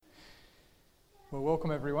Well,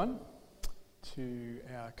 welcome everyone to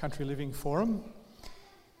our Country Living Forum.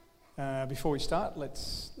 Before we start,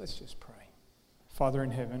 let's just pray. Father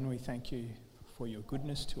in heaven, we thank you for your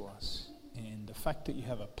goodness to us and the fact that you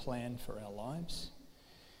have a plan for our lives,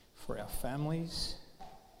 for our families,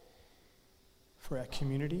 for our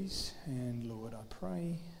communities. And Lord, I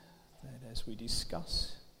pray that as we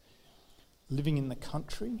discuss living in the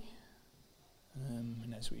country,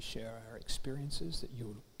 and as we share our experiences, that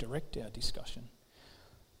you'll direct our discussion,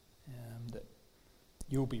 that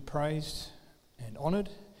you'll be praised and honoured,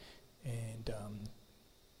 and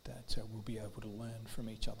that we'll be able to learn from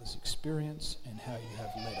each other's experience and how you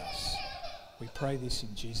have led us. We pray this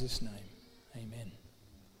in Jesus' name. Amen.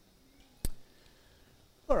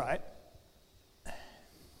 All right.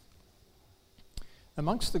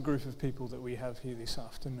 Amongst the group of people that we have here this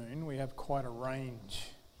afternoon, we have quite a range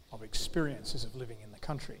of experiences of living in the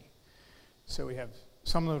country. So we have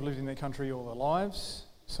some that have lived in the country all their lives,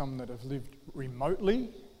 some that have lived remotely,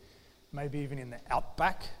 maybe even in the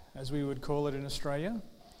outback, as we would call it in Australia.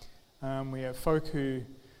 We have folk who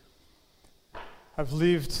have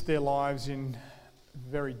lived their lives in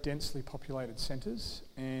very densely populated centres,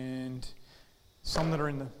 and some that are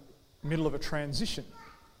in the middle of a transition,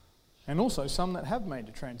 and also some that have made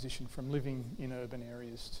a transition from living in urban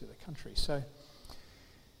areas to the country. So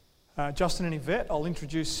Justin and Yvette, I'll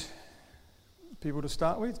introduce people to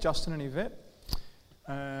start with. Justin and Yvette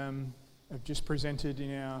have just presented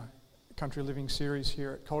in our Country Living series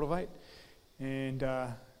here at Cultivate, and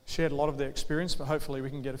shared a lot of their experience, but hopefully we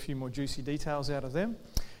can get a few more juicy details out of them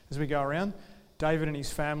as we go around. David and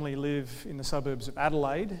his family live in the suburbs of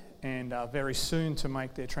Adelaide and are very soon to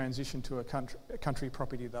make their transition to a country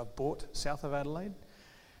property they've bought south of Adelaide.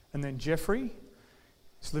 And then Jeffrey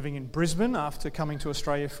is living in Brisbane after coming to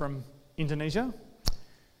Australia from Indonesia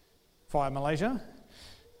via Malaysia,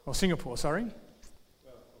 or Singapore, sorry.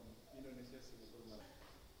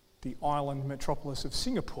 The island metropolis of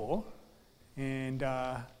Singapore, and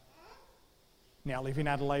now live in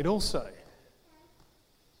Adelaide also.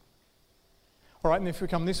 All right, and if we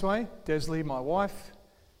come this way, Desley, my wife,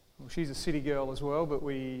 well, she's a city girl as well, but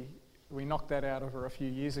we knocked that out of her a few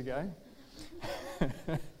years ago.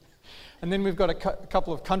 And then we've got a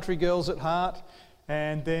couple of country girls at heart,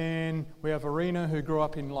 and then we have Arena, who grew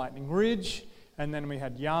up in Lightning Ridge, and then we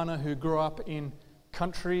had Jana, who grew up in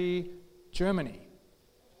country Germany.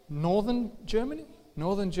 Northern Germany,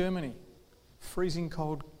 freezing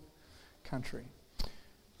cold country.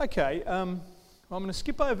 Okay, I'm going to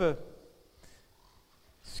skip over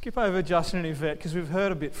Justin and Yvette because we've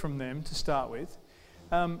heard a bit from them to start with.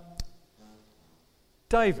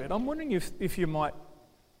 David, I'm wondering if you might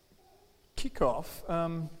kick off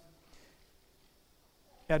our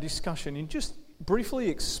discussion in just briefly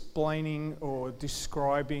explaining or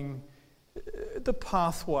describing the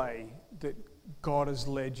pathway that God has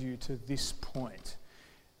led you to this point.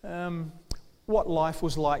 What life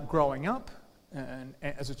was like growing up and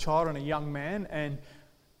as a child and a young man, and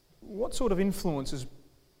what sort of influences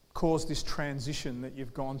caused this transition that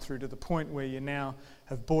you've gone through to the point where you now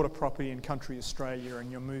have bought a property in country Australia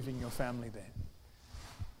and you're moving your family there?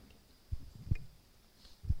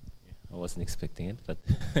 I wasn't expecting it, but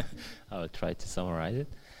I'll try to summarize it.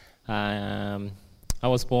 I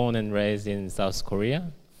was born and raised in South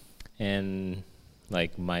Korea, and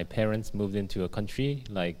like my parents moved into a country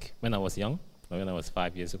like when I was young, when I was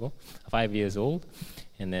 5 years old,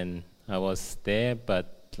 and then I was there,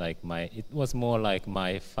 but like it was more like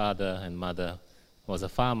my father and mother was a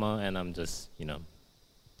farmer, and I'm just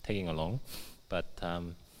tagging along, but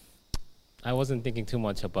I wasn't thinking too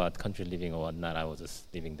much about country living or whatnot. I was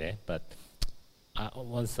just living there. But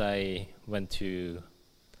once I went to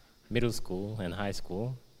middle school and high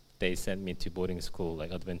school, they sent me to boarding school,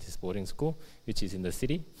 like Adventist boarding school, which is in the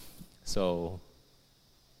city. So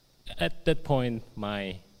at that point,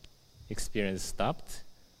 my experience stopped.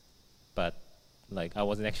 But like I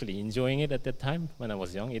wasn't actually enjoying it at that time when I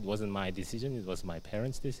was young. It wasn't my decision. It was my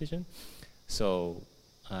parents' decision. So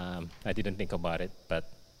I didn't think about it. But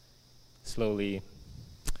slowly,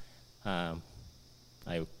 I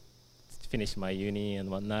finished my uni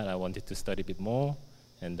and whatnot. I wanted to study a bit more,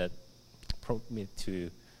 and that prompted me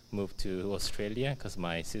to move to Australia because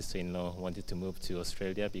my sister-in-law wanted to move to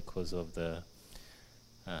Australia because of the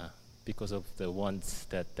wants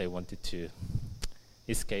that they wanted to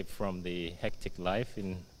escape from the hectic life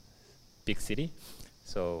in big city.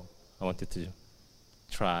 So I wanted to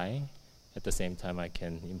try. At the same time, I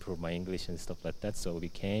can improve my English and stuff like that. So we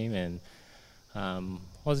came, and I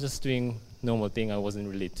was just doing normal thing. I wasn't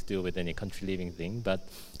really to do with any country living thing. But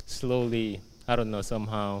slowly, I don't know,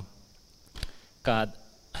 somehow God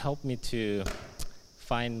helped me to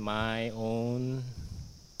find my own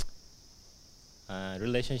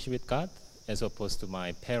relationship with God as opposed to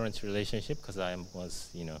my parents' relationship, because I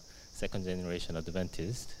was, second generation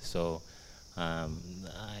Adventist. So I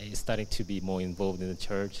started to be more involved in the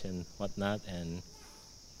church and whatnot, and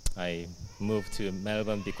I moved to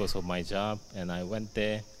Melbourne because of my job, and I went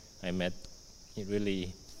there. I met a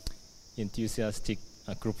really enthusiastic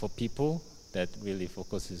group of people that really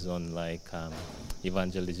focuses on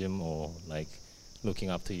evangelism or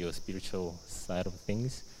looking after your spiritual side of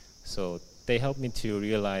things. So they helped me to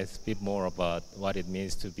realize a bit more about what it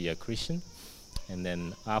means to be a Christian. And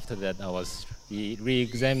then after that, I was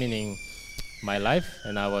re-examining my life,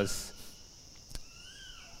 and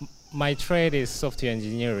my trade is software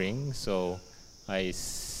engineering, so I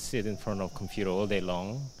sit in front of computer all day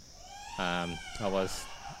long. I was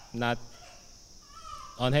not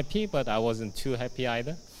unhappy, but I wasn't too happy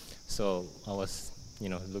either. So I was,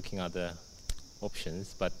 looking at the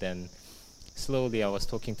options. But then slowly I was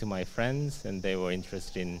talking to my friends, and they were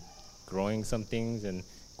interested in growing some things and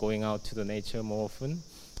going out to the nature more often.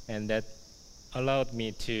 And that allowed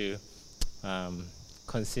me to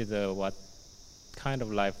consider what kind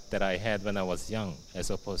of life that I had when I was young, as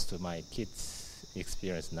opposed to my kids'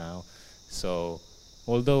 experience now. So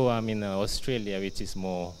although I'm in Australia,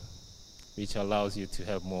 which allows you to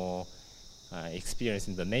have more experience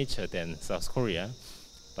in the nature than South Korea,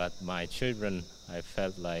 but my children, I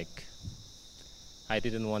felt like I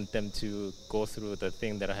didn't want them to go through the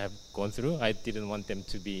thing that I have gone through. I didn't want them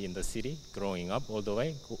to be in the city growing up all the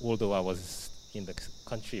way, although I was in the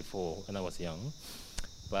country when I was young.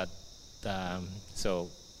 But so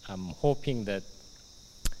I'm hoping that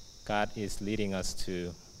God is leading us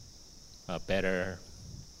to a better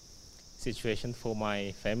situation for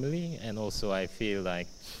my family, and also I feel like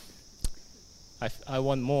I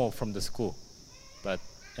want more from the school, but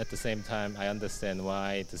at the same time I understand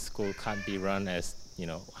why the school can't be run as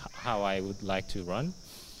how I would like to run.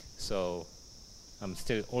 So I'm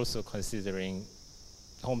still also considering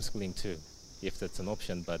homeschooling too, if that's an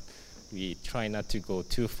option, but we try not to go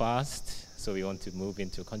too fast, so we want to move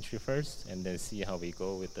into country first and then see how we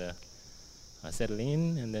go with the settling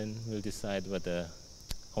in, and then we'll decide whether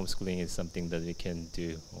homeschooling is something that we can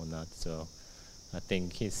do or not. So I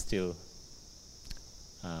think he's still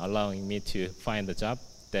allowing me to find a job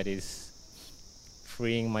that is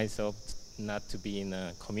freeing myself not to be in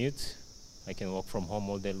a commute. I can work from home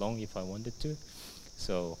all day long if I wanted to.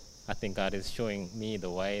 So I think God is showing me the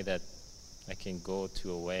way that I can go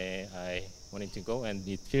to where I wanted to go, and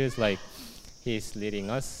it feels like he's leading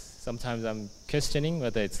us. Sometimes I'm questioning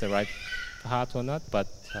whether it's the right path or not, but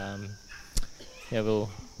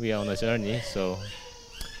we are on a journey, so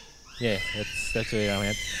that's where I'm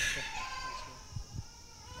at.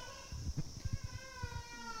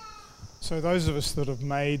 So those of us that have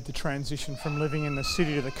made the transition from living in the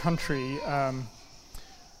city to the country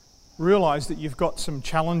realise that you've got some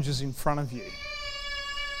challenges in front of you.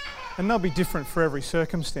 And they'll be different for every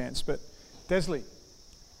circumstance, but Desley,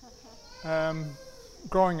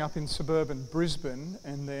 growing up in suburban Brisbane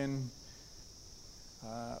and then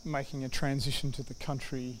making a transition to the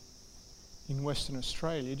country in Western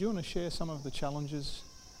Australia, do you want to share some of the challenges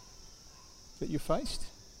that you faced?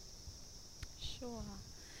 Sure.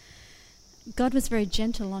 God was very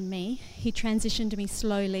gentle on me. He transitioned me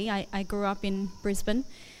slowly. I grew up in Brisbane.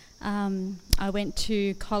 I went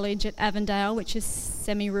to college at Avondale, which is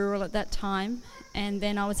semi-rural at that time, and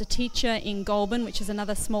then I was a teacher in Goulburn, which is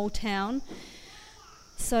another small town.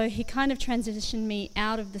 So he kind of transitioned me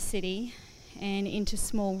out of the city and into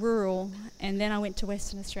small rural, and then I went to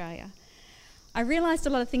Western Australia. I realised a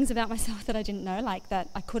lot of things about myself that I didn't know, like that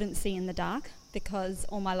I couldn't see in the dark, because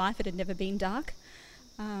all my life it had never been dark.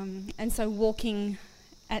 And so walking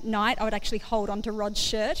at night, I would actually hold onto Rod's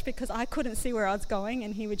shirt because I couldn't see where I was going,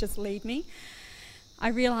 and he would just lead me. I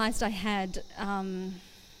realised I had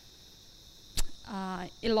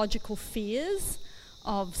illogical fears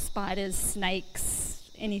of spiders, snakes,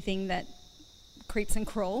 anything that creeps and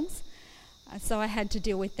crawls. So I had to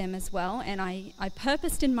deal with them as well, and I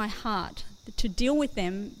purposed in my heart to deal with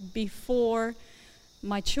them before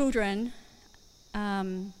my children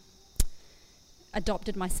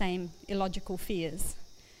adopted my same illogical fears,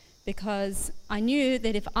 because I knew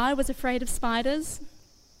that if I was afraid of spiders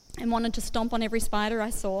and wanted to stomp on every spider I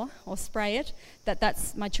saw or spray it,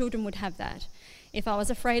 that's my children would have that. If I was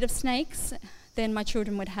afraid of snakes, then my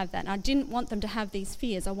children would have that. And I didn't want them to have these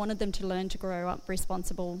fears. I wanted them to learn to grow up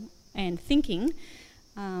responsible and thinking,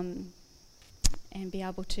 and be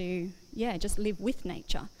able to, just live with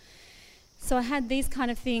nature. So I had these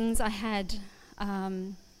kind of things. I had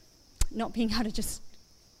not being able to just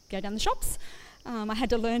go down the shops. I had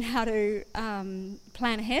to learn how to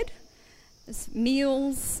plan ahead.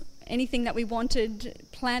 Meals, anything that we wanted,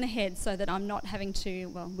 plan ahead so that I'm not having to,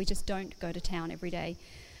 we just don't go to town every day.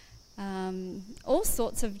 All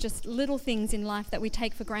sorts of just little things in life that we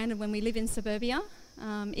take for granted when we live in suburbia.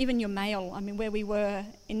 Even your mail, where we were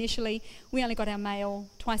initially, we only got our mail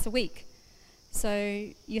twice a week. So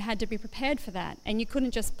you had to be prepared for that. And you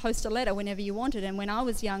couldn't just post a letter whenever you wanted. And when I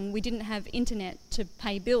was young, we didn't have internet to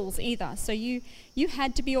pay bills either. So you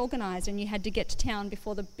had to be organised, and you had to get to town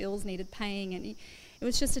before the bills needed paying. And it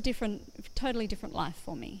was just a totally different life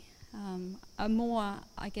for me. A more,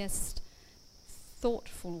 I guess,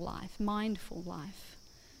 thoughtful life, mindful life,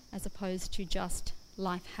 as opposed to just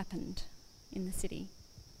life happened in the city.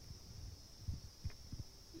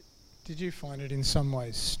 Did you find it in some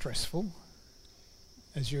ways stressful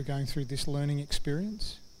as you're going through this learning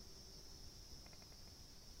experience?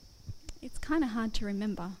 It's kind of hard to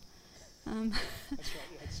remember. That's right,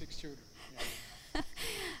 you had 6 children.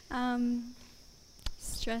 Yeah.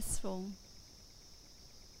 Stressful.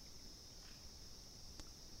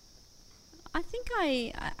 I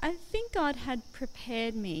think God had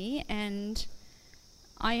prepared me, and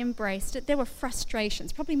I embraced it. There were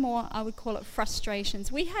frustrations, probably more I would call it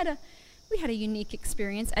frustrations. We had a unique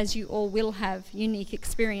experience, as you all will have unique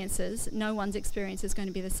experiences. No one's experience is going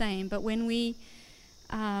to be the same. But when we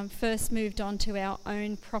first moved on to our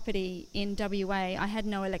own property in WA, I had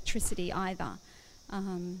no electricity either,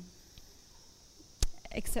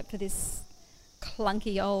 except for this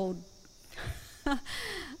clunky old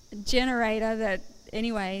generator that,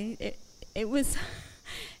 anyway, it was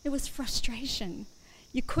frustration.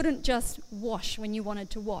 You couldn't just wash when you wanted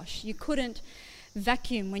to wash. You couldn't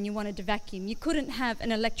vacuum when you wanted to vacuum. You couldn't have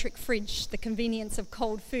an electric fridge, the convenience of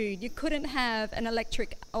cold food. You couldn't have an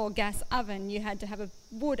electric or gas oven. You had to have a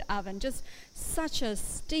wood oven. Just such a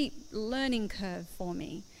steep learning curve for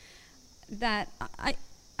me that I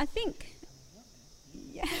think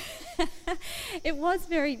it was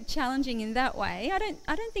very challenging in that way. I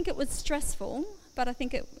don't think it was stressful, but I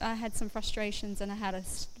think I had some frustrations, and I had a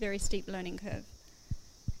very steep learning curve.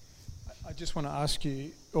 I just want to ask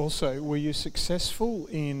you also, were you successful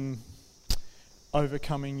in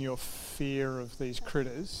overcoming your fear of these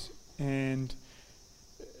critters? And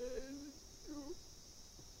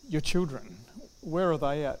your children, where are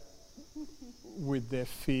they at with their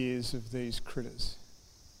fears of these critters?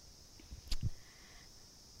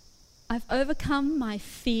 I've overcome my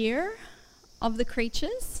fear of the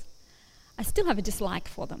creatures. I still have a dislike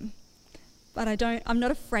for them, but I'm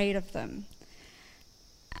not afraid of them.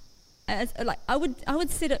 I would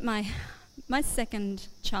sit at my second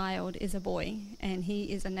child is a boy, and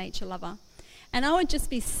he is a nature lover. And I would just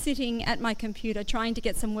be sitting at my computer trying to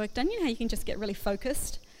get some work done. You know how you can just get really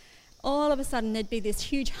focused? All of a sudden there'd be this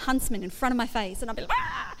huge huntsman in front of my face, and I'd be like,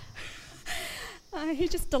 ah! He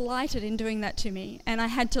just delighted in doing that to me. And I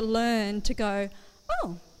had to learn to go,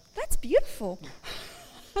 oh, that's beautiful.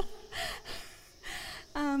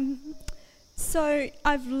 So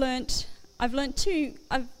I've learnt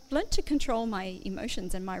to control my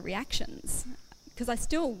emotions and my reactions, because I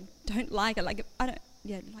still don't like it. Like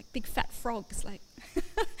big fat frogs. Like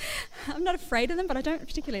I'm not afraid of them, but I don't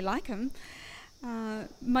particularly like them.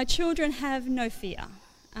 My children have no fear,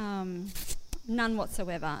 none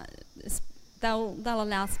whatsoever. They'll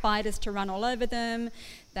allow spiders to run all over them.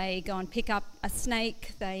 They go and pick up a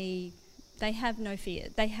snake. They have no fear.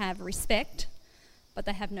 They have respect, but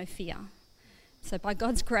they have no fear. So by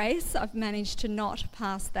God's grace, I've managed to not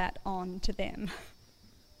pass that on to them.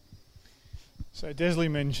 So Desley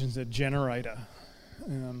mentions a generator.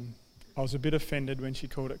 I was a bit offended when she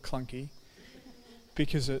called it clunky,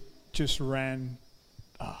 because it just ran.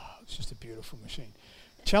 It's just a beautiful machine.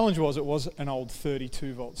 Challenge was, it was an old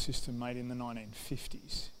 32-volt system made in the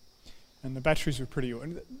 1950s, and the batteries were pretty old.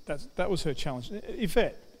 And that was her challenge.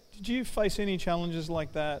 Yvette, did you face any challenges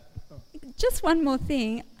like that? Just one more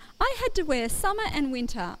thing. I had to wear, summer and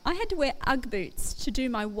winter, I had to wear Ugg boots to do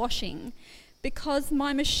my washing, because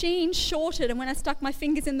my machine shorted, and when I stuck my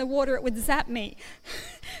fingers in the water, it would zap me.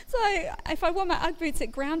 So if I wore my Ugg boots,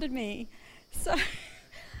 it grounded me. So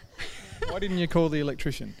why didn't you call the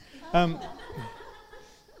electrician?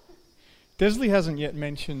 Desley hasn't yet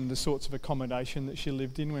mentioned the sorts of accommodation that she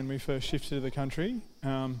lived in when we first shifted to the country.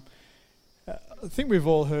 I think we've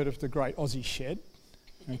all heard of the Great Aussie Shed,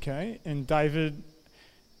 okay? And David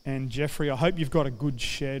and Jeffrey, I hope you've got a good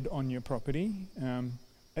shed on your property.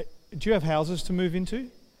 Do you have houses to move into?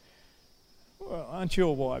 Well, aren't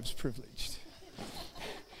your wives privileged?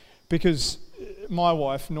 Because my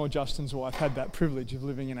wife, nor Justin's wife, had that privilege of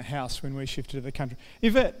living in a house when we shifted to the country.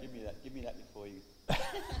 Yvette. Give me that before you.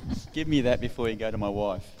 Give me that before you go to my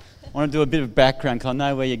wife. I want to do a bit of background because I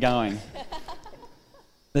know where you're going.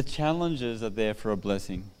 The challenges are there for a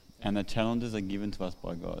blessing, and the challenges are given to us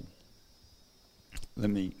by God.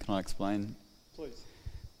 Can I explain? Please.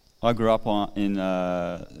 I grew up in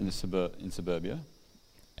suburbia,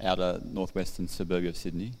 outer northwestern suburbia of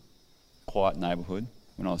Sydney, quiet neighbourhood.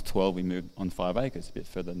 When I was 12, we moved on 5 acres, a bit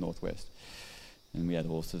further northwest, and we had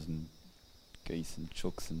horses and geese and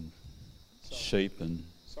chooks and sheep and.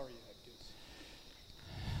 Sorry you had geese.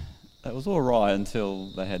 That was all right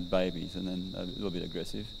until they had babies, and then a little bit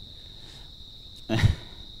aggressive.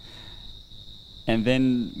 And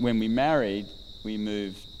then when we married, we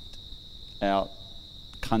moved out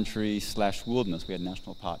country/wilderness. We had a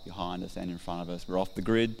national park behind us and in front of us. We're off the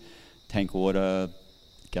grid. Tank water,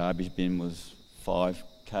 garbage bin was 5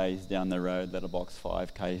 k's down the road, letterbox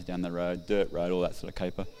 5 k's down the road, dirt road, all that sort of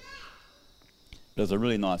caper. But it was a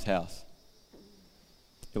really nice house.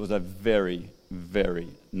 It was a very, very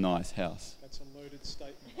nice house. That's a loaded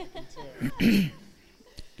statement, I can tell.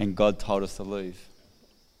 And God told us to leave.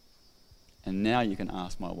 And now you can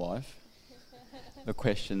ask my wife the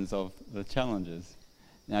questions of the challenges.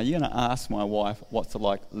 Now you're going to ask my wife what's it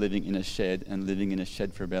like living in a shed, and living in a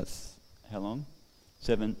shed for about, how long?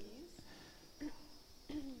 7?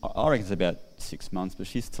 I reckon it's about 6 months, but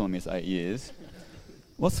she's telling me it's 8 years.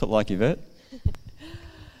 What's it like, Yvette?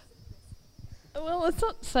 Well, it's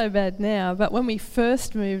not so bad now, but when we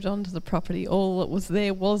first moved onto the property, all that was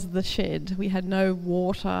there was the shed. We had no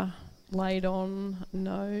water laid on,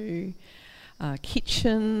 no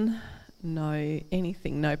kitchen, no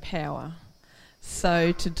anything, no power.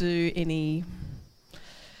 So to do any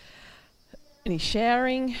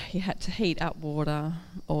showering, you had to heat up water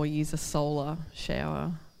or use a solar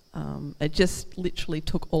shower. It just literally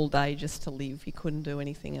took all day just to live. You couldn't do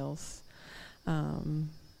anything else.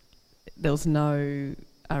 There was no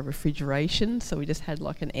refrigeration, so we just had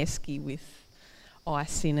like an esky with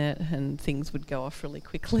ice in it, and things would go off really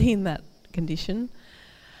quickly in that condition.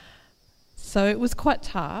 So it was quite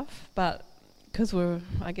tough, but because we're,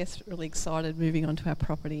 I guess, really excited moving onto our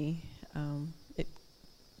property, it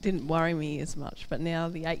didn't worry me as much. But now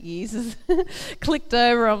the 8 years has clicked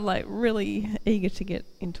over, I'm like really eager to get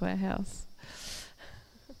into our house.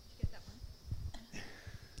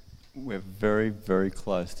 We're very, very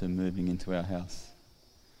close to moving into our house.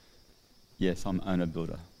 Yes, I'm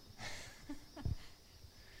owner-builder.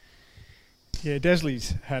 Yeah,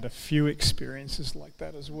 Desley's had a few experiences like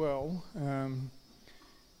that as well.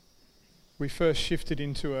 We first shifted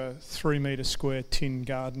into a 3 metre square tin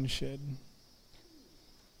garden shed.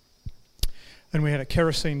 And we had a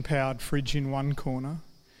kerosene-powered fridge in one corner,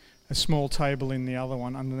 a small table in the other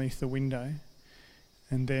one underneath the window.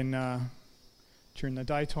 And then during the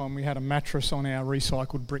daytime, we had a mattress on our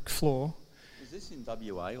recycled brick floor. Is this in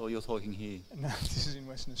WA or you're talking here? No, this is in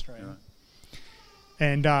Western Australia. Right.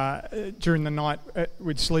 And during the night,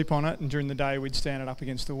 we'd sleep on it, and during the day, we'd stand it up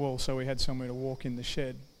against the wall, so we had somewhere to walk in the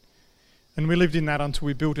shed. And we lived in that until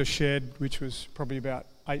we built a shed, which was probably about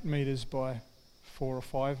 8 metres by 4 or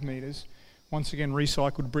 5 metres. Once again,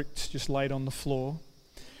 recycled bricks just laid on the floor,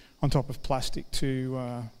 on top of plastic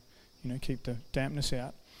to keep the dampness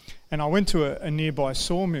out. And I went to a nearby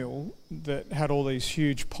sawmill that had all these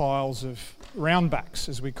huge piles of roundbacks,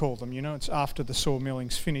 as we call them. You know, it's after the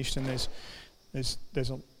sawmilling's finished, and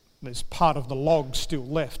there's part of the log still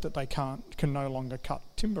left that they can no longer cut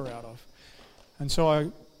timber out of. And so I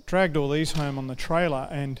dragged all these home on the trailer,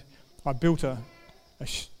 and I built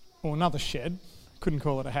another shed, couldn't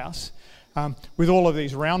call it a house, with all of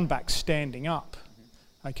these roundbacks standing up.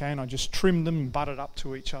 Okay, and I just trimmed them and butted up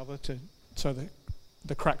to each other so that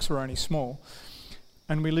the cracks were only small.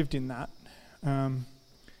 And we lived in that. And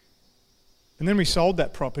then we sold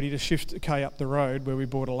that property to shift a K up the road, where we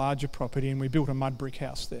bought a larger property, and we built a mud brick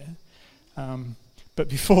house there. But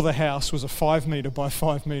before the house was a 5 metre by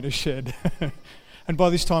 5 metre shed. And by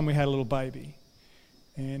this time we had a little baby.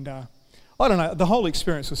 And I don't know, the whole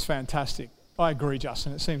experience was fantastic. I agree,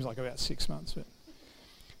 Justin, it seems like about 6 months.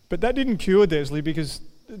 But that didn't cure Desley, because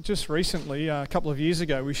just recently, a couple of years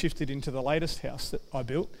ago, we shifted into the latest house that I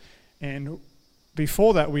built. And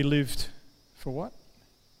before that we lived, for what?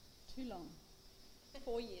 Too long.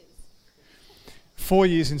 4 years. 4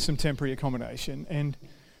 years in some temporary accommodation. And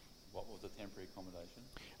What was the temporary accommodation?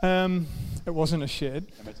 it wasn't a shed.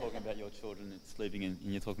 And we're talking about your children sleeping in,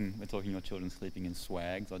 we're talking your children sleeping in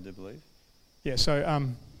swags, I do believe. Yeah,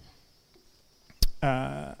 so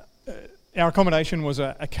our accommodation was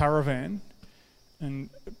a caravan, and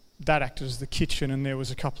that acted as the kitchen, and there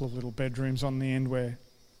was a couple of little bedrooms on the end where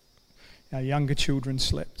our younger children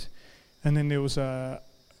slept. And then there was a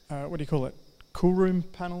cool room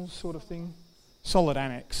panels sort of thing, solid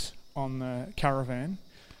annex on the caravan,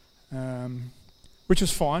 which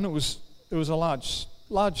was fine. It was a large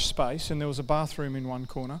space, and there was a bathroom in one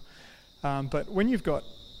corner. But when you've got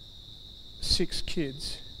 6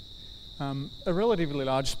 kids, a relatively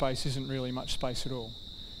large space isn't really much space at all.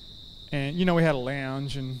 And we had a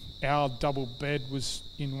lounge, and our double bed was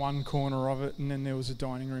in one corner of it, and then there was a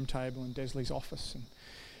dining room table and Desley's office, and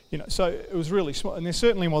so it was really small. And there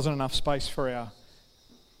certainly wasn't enough space for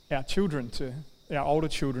our children our older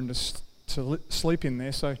children to sleep in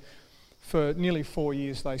there. So for nearly 4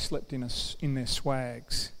 years, they slept in their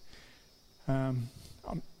swags. I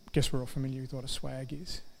guess we're all familiar with what a swag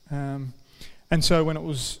is. And so when it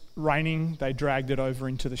was raining, they dragged it over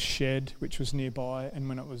into the shed, which was nearby, and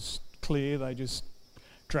when it was clear, they just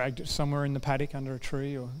dragged it somewhere in the paddock under a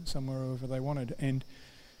tree or somewhere wherever they wanted. And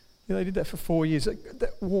they did that for 4 years.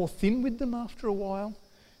 That wore thin with them after a while.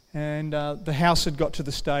 And the house had got to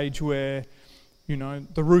the stage where,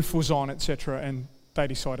 the roof was on, etc., and they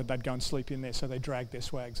decided they'd go and sleep in there, so they dragged their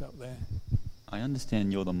swags up there. I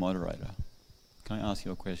understand you're the moderator. Can I ask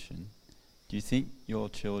you a question? Do you think your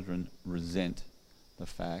children resent the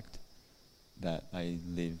fact that they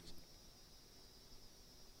lived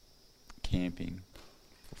camping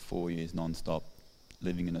for 4 years non-stop,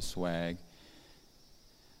 living in a swag,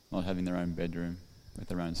 not having their own bedroom with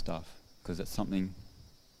their own stuff? Because that's something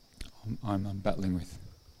I'm battling with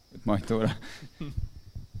my daughter.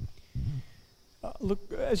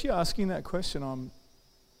 Look, as you're asking that question,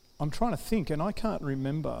 I'm trying to think, and I can't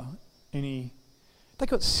remember any. They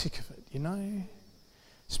got sick of it,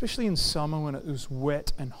 especially in summer when it was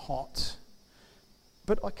wet and hot.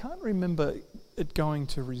 But I can't remember it going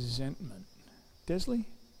to resentment. Desley?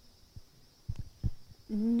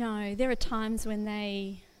 No, there are times when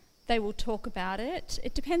they will talk about it.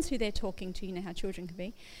 It depends who they're talking to. You know how children can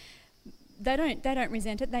be. They don't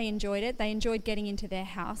resent it. They enjoyed it. They enjoyed getting into their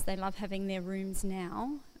house. They love having their rooms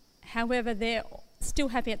now. However, they're still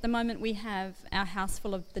happy. At the moment, we have our house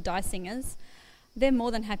full of the Dysingers. They're more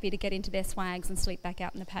than happy to get into their swags and sleep back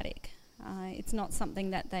out in the paddock. It's not something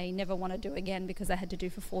that they never want to do again because they had to do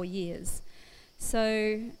for 4 years.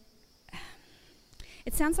 So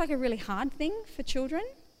it sounds like a really hard thing for children.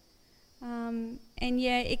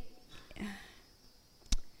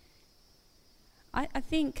 I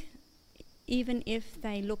think even if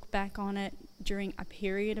they look back on it during a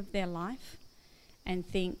period of their life and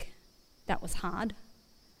think that was hard,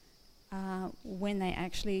 when they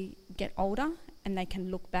actually get older and they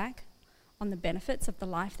can look back on the benefits of the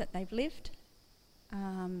life that they've lived,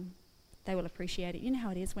 they will appreciate it. You know how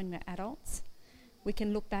it is when we're adults. We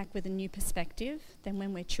can look back with a new perspective than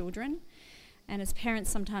when we're children. And as parents,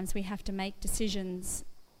 sometimes we have to make decisions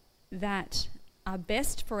that are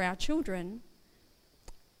best for our children,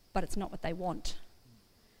 but it's not what they want.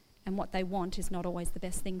 And what they want is not always the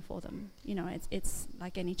best thing for them. It's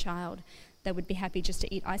like any child. They would be happy just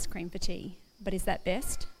to eat ice cream for tea. But is that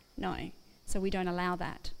best? No. So we don't allow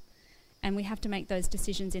that. And we have to make those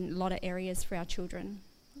decisions in a lot of areas for our children.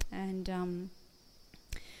 And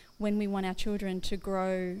when we want our children to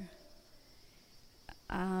grow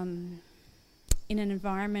in an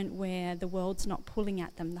environment where the world's not pulling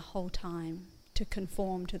at them the whole time to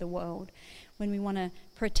conform to the world, when we want to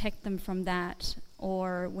protect them from that,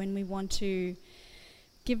 or when we want to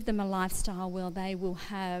give them a lifestyle where they will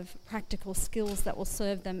have practical skills that will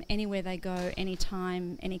serve them anywhere they go,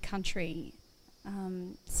 anytime, any country,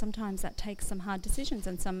 sometimes that takes some hard decisions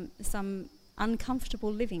and some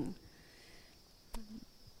uncomfortable living.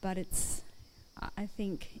 But I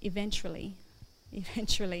think eventually,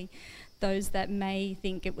 those that may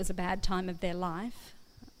think it was a bad time of their life,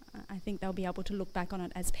 I think they'll be able to look back on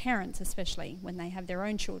it as parents, especially when they have their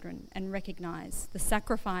own children, and recognise the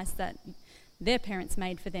sacrifice that their parents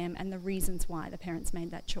made for them and the reasons why the parents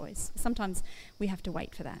made that choice. Sometimes we have to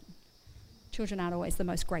wait for that. Children aren't always the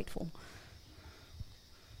most grateful.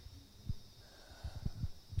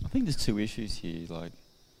 I think there's two issues here. Like,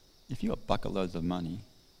 if you've got bucket loads of money,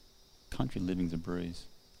 country living's a breeze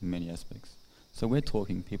in many aspects. So we're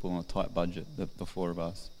talking people on a tight budget, the four of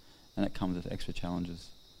us, and it comes with extra challenges.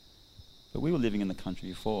 But we were living in the country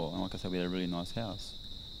before, and like I said, we had a really nice house.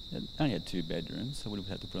 It only had 2 bedrooms, so we would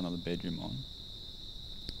have had to put another bedroom on.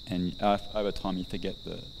 And over time, you forget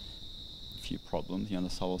the few problems. The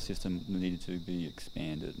solar system needed to be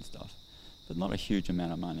expanded and stuff, but not a huge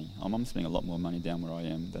amount of money. I'm spending a lot more money down where I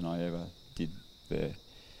am than I ever did there.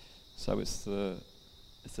 So it's the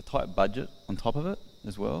tight budget on top of it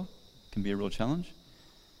as well. Can be a real challenge,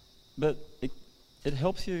 but it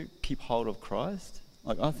helps you keep hold of Christ.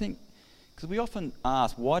 Like, I think, because we often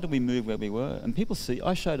ask, why did we move where we were? And people see,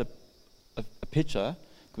 I showed a picture,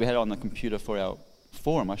 we had it on the computer for our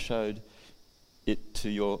forum. I showed it to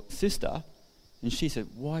your sister, and she said,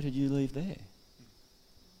 "Why did you leave there?"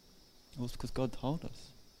 It was because God told us.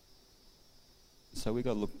 So we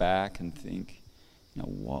got to look back and think,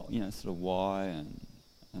 what, sort of why,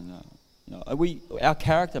 and our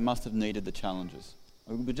character must have needed the challenges.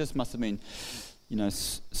 We just must have been,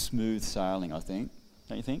 smooth sailing, I think.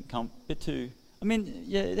 Don't you think? Bit too. I mean,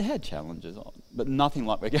 yeah, it had challenges, but nothing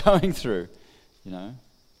like we're going through,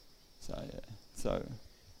 So, yeah. So.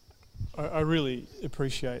 I really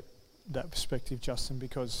appreciate that perspective, Justin,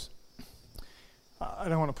 because I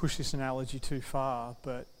don't want to push this analogy too far,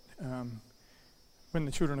 but when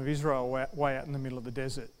the children of Israel were way out in the middle of the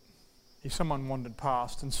desert, if someone wandered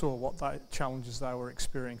past and saw what challenges they were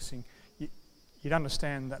experiencing, you'd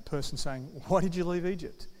understand that person saying, "Why did you leave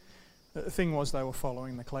Egypt?" The thing was they were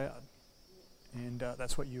following the cloud, and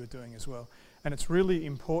that's what you were doing as well. And it's really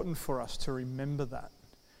important for us to remember that,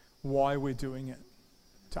 why we're doing it,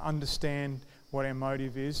 to understand what our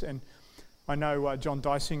motive is. And I know John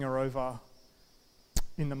Dysinger over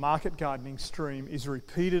in the market gardening stream is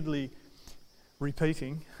repeatedly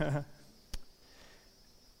repeating,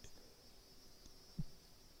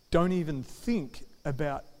 don't even think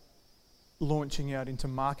about launching out into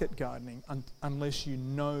market gardening unless you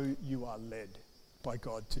know you are led by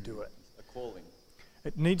God to do it. A calling.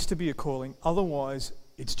 It needs to be a calling, otherwise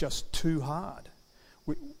it's just too hard.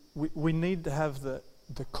 We need to have the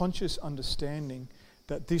conscious understanding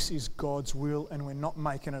that this is God's will and we're not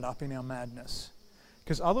making it up in our madness.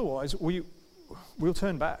 Because otherwise we'll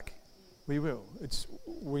turn back. We will.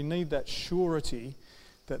 We need that surety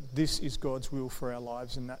that this is God's will for our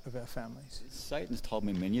lives and that of our families. Satan's told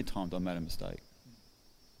me many times I made a mistake.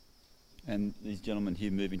 And these gentlemen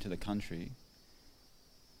here moving to the country,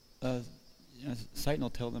 Satan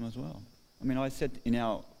will tell them as well. I mean, I said in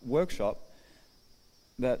our workshop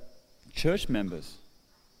that church members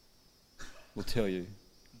will tell you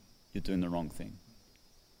you're doing the wrong thing.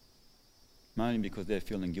 Mainly because they're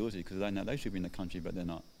feeling guilty because they know they should be in the country but they're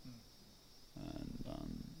not. And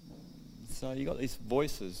so you got these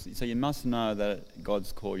voices. So you must know that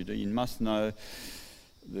God's called you to. You must know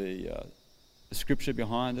the scripture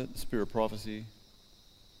behind it, the spirit of prophecy.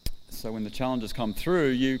 So when the challenges come through,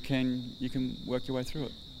 you can work your way through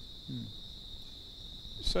it.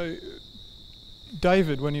 So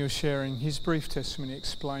David, when he was sharing his brief testimony,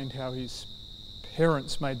 explained how his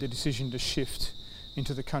parents made the decision to shift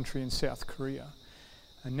into the country in South Korea.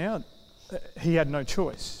 And now he had no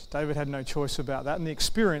choice. David had no choice about that, and the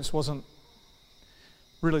experience wasn't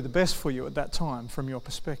really the best for you at that time from your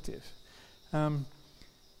perspective.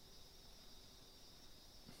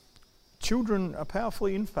 Children are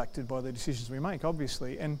powerfully impacted by the decisions we make,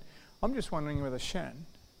 obviously, and I'm just wondering whether Shan,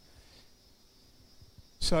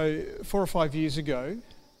 so 4 or 5 years ago,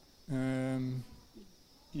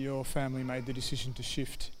 your family made the decision to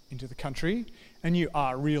shift into the country, and you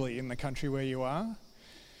are really in the country where you are.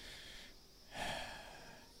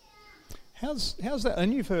 How's that?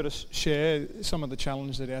 And you've heard us share some of the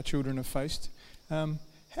challenges that our children have faced.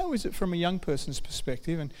 How is it from a young person's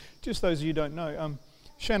perspective? And just those of you who don't know,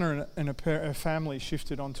 Shanna and her family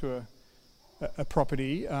shifted onto a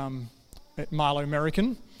property at Marlow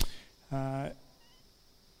American,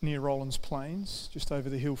 near Rollins Plains, just over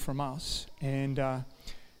the hill from us. And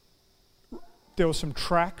there were some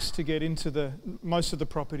tracks to get into most of the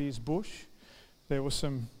property is bush. There were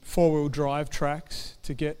some 4-wheel drive tracks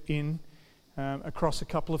to get in across a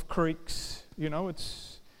couple of creeks.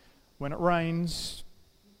 It's when it rains,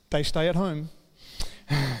 they stay at home.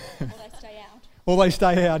 Or they stay out. Or they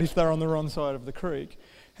stay out if they're on the wrong side of the creek.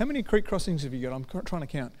 How many creek crossings have you got? I'm trying to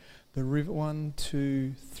count. The river, 1,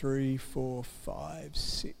 2, 3, 4, 5,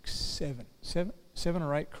 6, 7. 7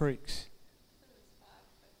 or 8 creeks.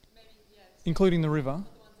 Including the river?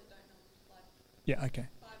 Yeah, okay.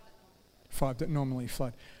 5 that normally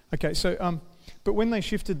flood. Okay, so, but when they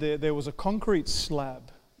shifted there was a concrete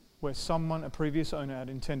slab where a previous owner had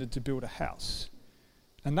intended to build a house.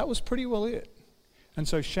 And that was pretty well it. And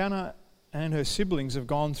so Shanna and her siblings have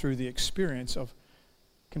gone through the experience of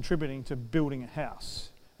contributing to building a house.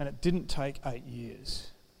 And it didn't take 8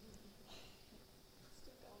 years.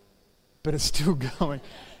 But it's still going.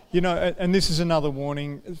 And this is another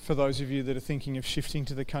warning for those of you that are thinking of shifting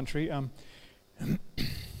to the country. How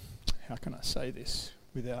can I say this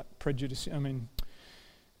without prejudice? I mean,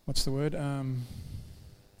 what's the word?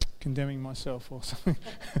 Condemning myself or something.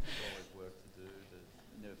 There's always work to do.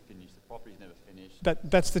 Never finished. The property's never finished.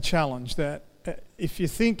 That's the challenge. That if you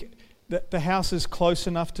think that the house is close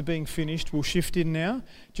enough to being finished, we'll shift in now,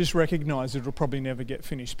 just recognise it'll probably never get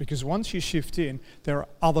finished, because once you shift in, there are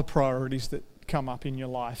other priorities that come up in your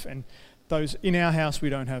life, and those in our house we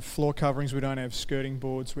don't have floor coverings, we don't have skirting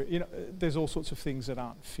boards. There's all sorts of things that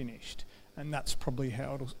aren't finished, and that's probably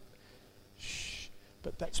how it'll.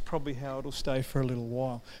 But that's probably how it'll stay for a little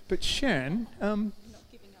while. But Shan, Not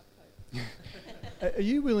giving up hope. are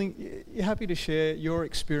you willing? You happy to share your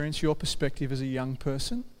experience, your perspective as a young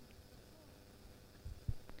person?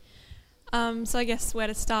 So I guess where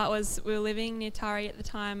to start was we were living near Tari at the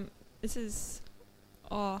time. This is,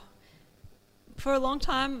 for a long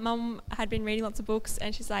time, Mum had been reading lots of books,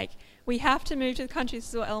 and she's like, we have to move to the country. This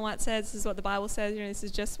is what Ellen White says. This is what the Bible says. This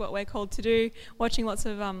is just what we're called to do. Watching lots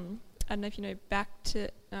of, I don't know if you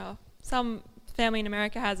know, some family in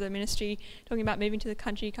America has a ministry talking about moving to the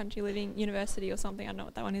country living university or something. I don't know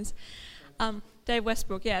what that one is. Dave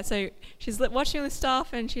Westbrook, yeah. So she's watching all this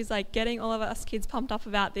stuff, and she's like getting all of us kids pumped up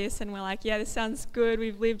about this, and we're like, yeah, this sounds good.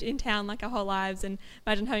 We've lived in town like our whole lives, and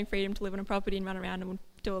imagine having freedom to live on a property and run around and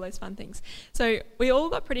do all those fun things. So we all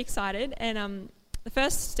got pretty excited, and the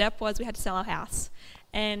first step was we had to sell our house,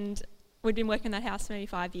 and we'd been working in that house for maybe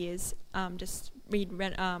 5 years.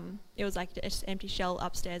 It was like just empty shell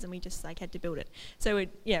upstairs, and we just like had to build it. So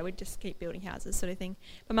we'd just keep building houses, sort of thing.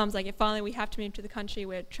 But Mum's like, finally we have to move to the country.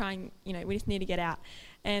 We're trying, we just need to get out.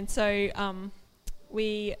 And so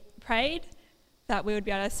we prayed that we would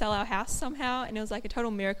be able to sell our house somehow, and it was like a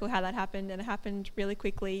total miracle how that happened, and it happened really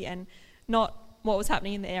quickly and not what was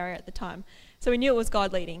happening in the area at the time. So we knew it was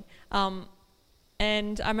God leading.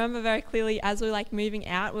 And I remember very clearly as we were like moving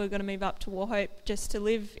out, we were going to move up to Warhope just to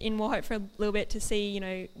live in Warhope for a little bit to see,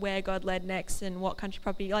 where God led next and what country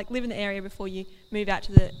property, like live in the area before you move out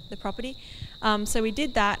to the property. So we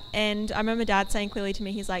did that, and I remember Dad saying clearly to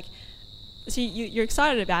me, he's like, so you're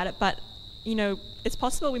excited about it, but, it's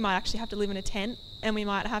possible we might actually have to live in a tent, and we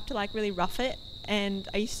might have to like really rough it, and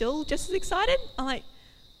are you still just as excited? I'm like,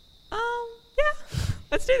 yeah,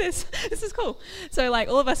 let's do this. This is cool. So like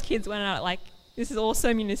all of us kids went out like, this is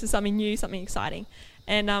awesome, this is something new, something exciting.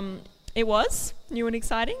 And it was new and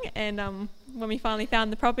exciting. And when we finally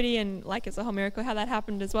found the property, and like it's a whole miracle how that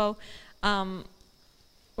happened as well,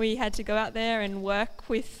 we had to go out there and work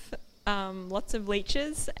with lots of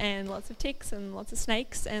leeches and lots of ticks and lots of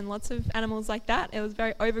snakes and lots of animals like that. It was a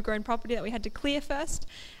very overgrown property that we had to clear first.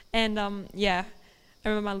 And I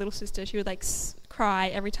remember my little sister, she would like cry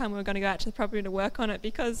every time we were going to go out to the property to work on it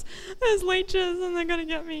because there's leeches and they're going to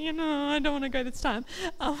get me, and I don't want to go this time.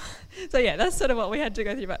 So yeah, that's sort of what we had to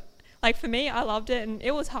go through. But like for me, I loved it, and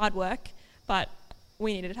it was hard work, but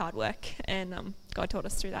we needed hard work, and God taught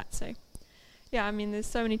us through that. So yeah, there's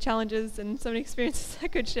so many challenges and so many experiences I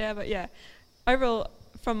could share, but yeah, overall,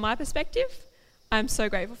 from my perspective, I'm so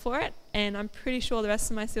grateful for it, and I'm pretty sure the rest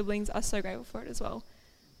of my siblings are so grateful for it as well.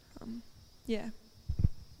 Yeah.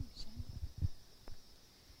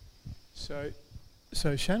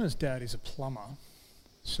 So Shanna's dad is a plumber,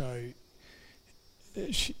 so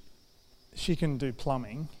she can do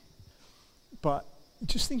plumbing, but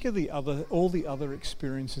just think of all the other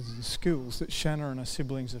experiences and skills that Shanna and her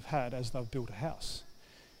siblings have had as they've built a house.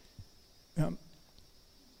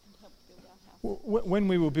 When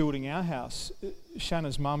we were building our house,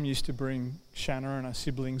 Shanna's mum used to bring Shanna and her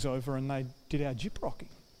siblings over, and they did our gyprocking.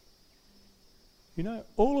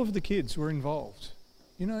 All of the kids were involved.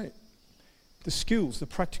 The skills, the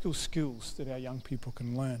practical skills that our young people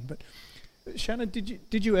can learn. But Shanna,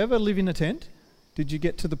 did you ever live in a tent? Did you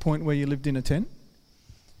get to the point where you lived in a tent?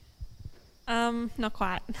 Not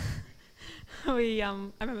quite.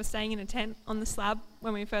 I remember staying in a tent on the slab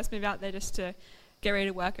when we first moved out there just to get ready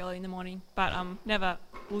to work early in the morning, but never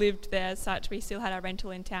lived there as such. We still had our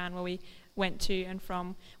rental in town where we went to and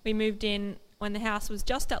from. We moved in when the house was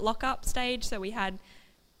just at lock-up stage, so we had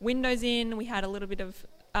windows in, we had a little bit of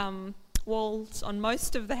walls on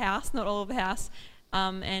most of the house, not all of the house,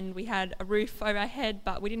 and we had a roof over our head,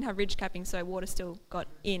 but we didn't have ridge capping, so water still got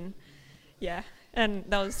in. Yeah, and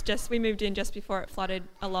that was we moved in just before it flooded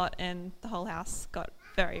a lot, and the whole house got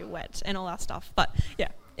very wet and all our stuff. But yeah,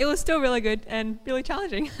 it was still really good and really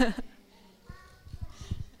challenging.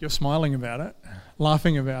 You're smiling about it,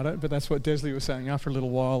 laughing about it, but that's what Desley was saying. After a little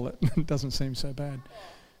while, it doesn't seem so bad.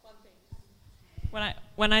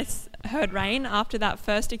 When I heard rain after that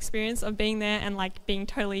first experience of being there and like being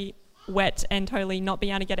totally wet and totally not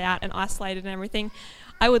being able to get out and isolated and everything,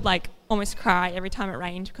 I would like almost cry every time it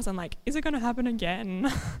rained because I'm like, is it going to happen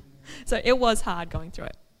again? So it was hard going through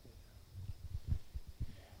it.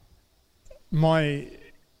 My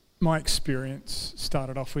experience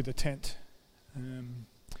started off with a tent.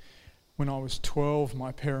 When I was 12,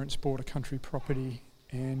 my parents bought a country property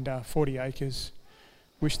and 40 acres.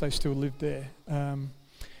 Wish they still lived there.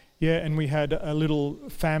 Yeah, and we had a little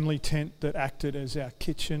family tent that acted as our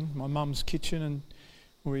kitchen, my mum's kitchen, and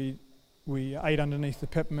we ate underneath the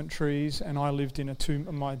peppermint trees, and I lived in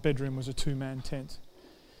my bedroom was a 2-man tent.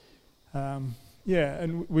 Yeah,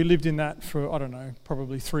 and we lived in that for, I don't know,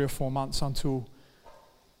 probably 3 or 4 months until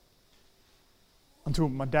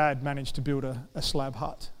my dad managed to build a slab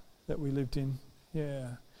hut that we lived in. Yeah.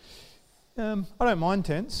 I don't mind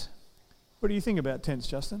tents. What do you think about tents,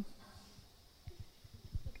 Justin?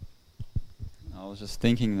 I was just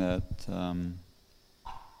thinking that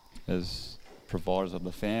as providers of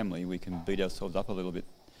the family, we can beat ourselves up a little bit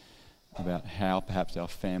about how perhaps our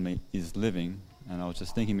family is living. And I was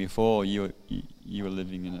just thinking before, you were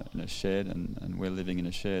living in a shed and we're living in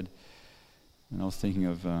a shed. And I was thinking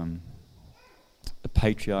of the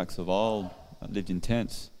patriarchs of old that lived in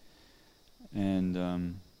tents. And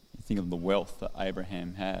you think of the wealth that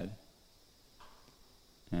Abraham had.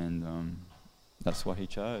 And that's what he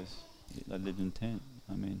chose. They lived in tent.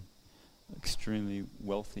 I mean, extremely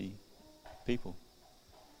wealthy people.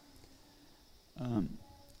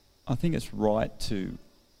 I think it's right to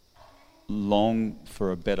long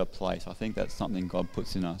for a better place. I think that's something God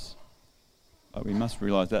puts in us. But we must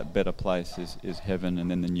realise that better place is heaven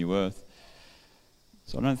and then the new earth.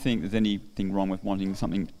 So I don't think there's anything wrong with wanting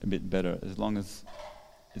something a bit better as long as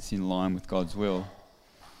it's in line with God's will.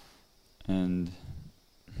 And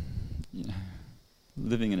you know,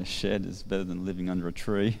 living in a shed is better than living under a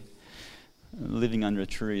tree. Living under a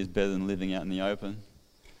tree is better than living out in the open.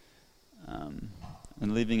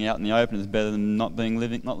 And living out in the open is better than not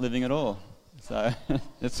living at all. So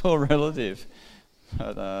it's all relative.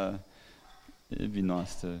 But it'd be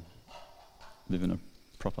nice to live in a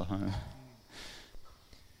proper home.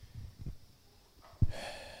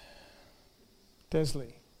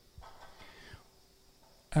 Desley.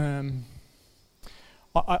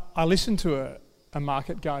 I listened to a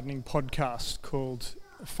market gardening podcast called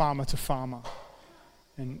Farmer to Farmer.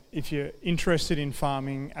 And if you're interested in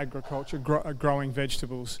farming, agriculture, growing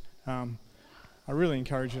vegetables, I really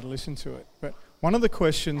encourage you to listen to it. But one of the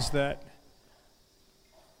questions that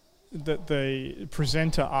the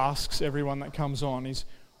presenter asks everyone that comes on is,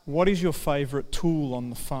 what is your favourite tool on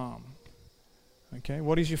the farm? Okay,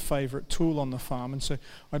 what is your favourite tool on the farm? And so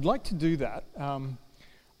I'd like to do that. I'm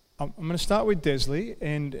going to start with Desley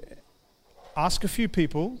and ask a few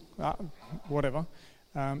people,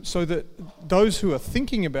 so that those who are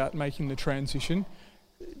thinking about making the transition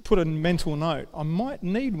put a mental note. I might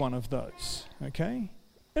need one of those, okay?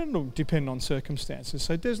 And it'll depend on circumstances.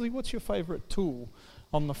 So Desley, what's your favourite tool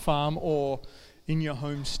on the farm or in your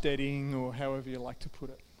homesteading or however you like to put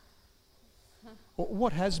it? Or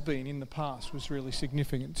what has been in the past was really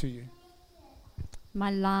significant to you?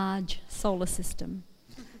 My large solar system.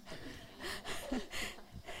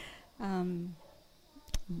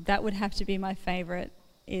 That would have to be my favourite,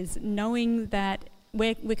 is knowing that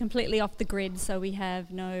we're completely off the grid, so we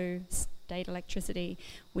have no state electricity.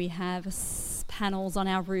 We have panels on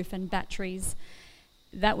our roof and batteries.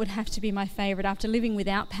 That would have to be my favourite. After living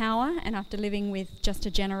without power and after living with just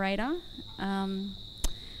a generator,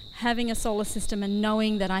 having a solar system and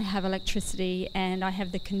knowing that I have electricity and I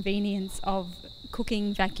have the convenience of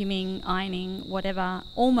cooking, vacuuming, ironing, whatever,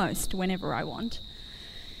 almost whenever I want,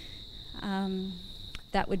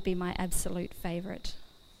 that would be my absolute favourite.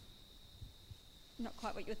 Not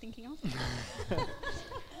quite what you were thinking of?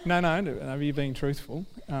 No, you're being truthful.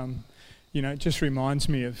 It just reminds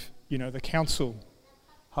me of, the counsel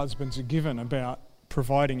husbands are given about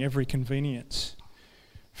providing every convenience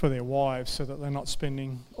for their wives so that they're not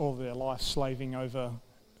spending all their life slaving over,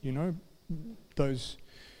 those,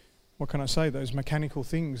 those mechanical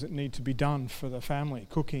things that need to be done for the family,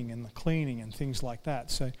 cooking and the cleaning and things like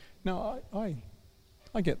that. So, no,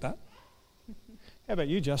 I get that. How about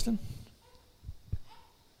you, Justin?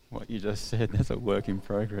 What you just said, that's a work in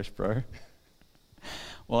progress, bro.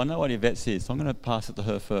 Well, I know what Yvette's is, so I'm going to pass it to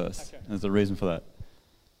her first. Okay. There's a reason for that.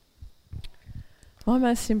 My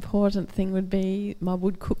most important thing would be my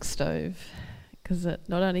wood cook stove, because it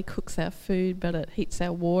not only cooks our food, but it heats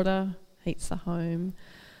our water, heats the home.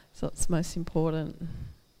 So it's most important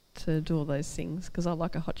to do all those things, because I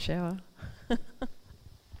like a hot shower.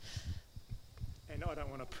 And I don't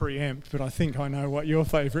want to preempt, but I think I know what your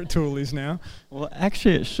favourite tool is now. Well,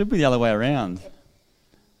 actually, it should be the other way around.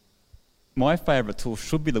 My favourite tool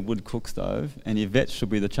should be the wood cook stove, and Yvette should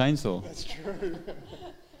be the chainsaw. That's true.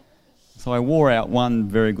 So I wore out one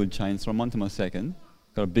very good chainsaw. I'm on to my second.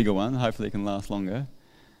 Got a bigger one. Hopefully it can last longer.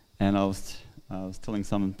 And I was telling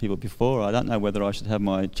some people before, I don't know whether I should have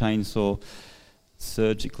my chainsaw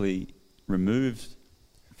surgically removed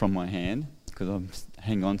from my hand because I'm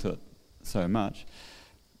hanging on to it so much,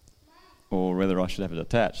 or whether I should have it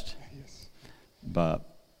attached. Yes. But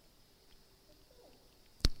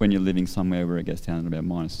when you're living somewhere where it gets down to about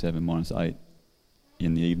 -7, -8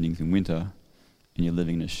 in the evenings in winter, and you're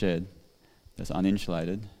living in a shed that's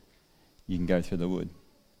uninsulated, you can go through the wood.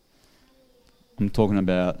 I'm talking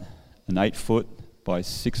about an 8-foot by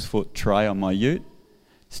 6-foot tray on my ute,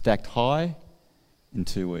 stacked high in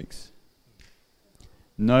 2 weeks.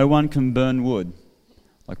 No one can burn wood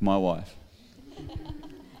like my wife.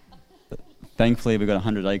 Thankfully, we've got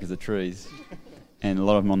 100 acres of trees, and a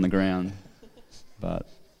lot of them on the ground. But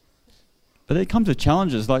it comes with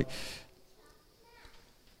challenges, like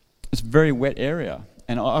it's a very wet area,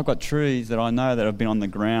 and I've got trees that I know that have been on the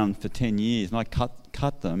ground for 10 years, and I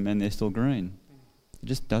cut them, and they're still green. It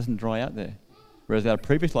just doesn't dry out there. Whereas at a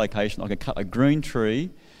previous location, I could cut a green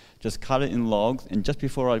tree, just cut it in logs, and just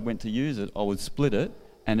before I went to use it, I would split it,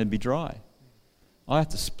 and it'd be dry. I have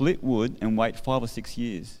to split wood and wait 5 or 6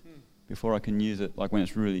 years before I can use it, like when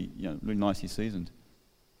it's really, really nicely seasoned.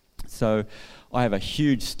 So I have a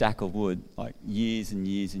huge stack of wood, like years and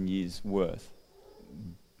years and years worth.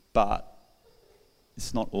 But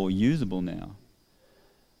it's not all usable now.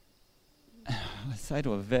 I say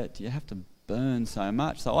to a vet, you have to burn so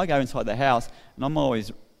much. So I go inside the house and I'm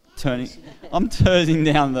always turning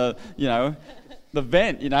down the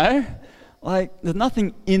vent, Like there's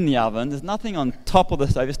nothing in the oven, there's nothing on top of the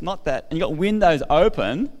stove, it's not that. And you've got windows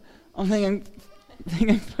open. I'm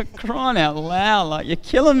thinking, for crying out loud, like you're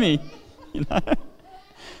killing me,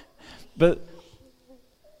 But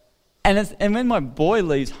and when my boy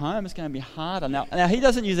leaves home, it's going to be harder. Now he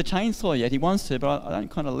doesn't use a chainsaw yet. He wants to, but I don't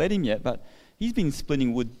kind of let him yet. But he's been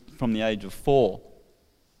splitting wood from the age of 4,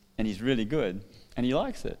 and he's really good, and he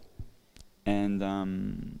likes it.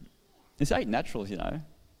 And it's 8 naturals, I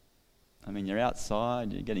mean, you're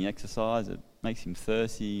outside, you're getting exercise. It makes him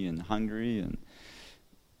thirsty and hungry, and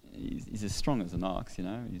he's as strong as an ox,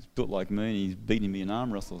 He's built like me, and he's beating me in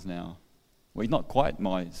arm wrestles now. Well, he's not quite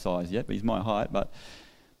my size yet, but he's my height. But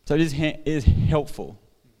so it is helpful.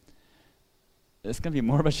 It's going to be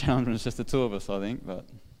more of a challenge when it's just the two of us, I think. But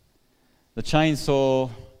the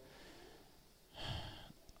chainsaw,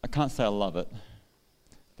 I can't say I love it,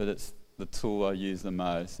 but it's the tool I use the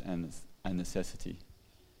most, and it's a necessity.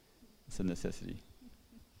 It's a necessity.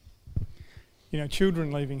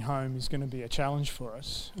 Children leaving home is going to be a challenge for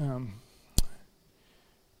us. How are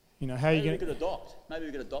you going to... Maybe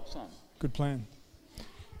we could adopt some. Good plan.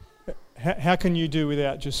 How can you do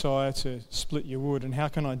without Josiah to split your wood, and how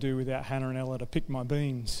can I do without Hannah and Ella to pick my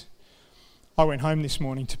beans? I went home this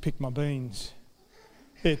morning to pick my beans.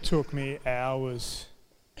 It took me hours.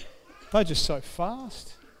 They're just so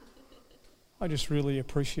fast. I just really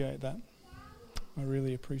appreciate that. I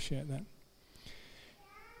really appreciate that.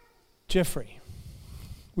 Jeffrey,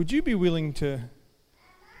 would you be willing to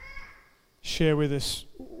share with us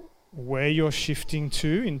where you're shifting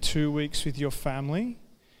to in 2 weeks with your family,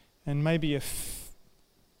 and maybe a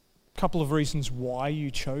couple of reasons why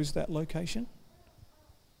you chose that location?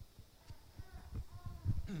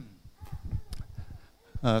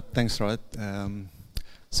 Thanks, Rod.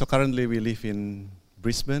 So currently we live in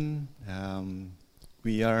Brisbane.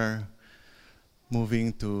 We are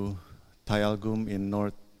moving to Tyalgum in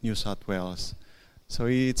North New South Wales. So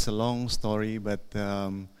it's a long story, but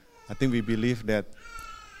I think we believe that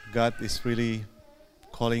God is really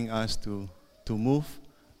calling us to move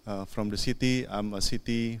from the city. I'm a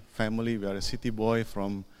city family. We are a city boy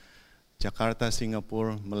from Jakarta,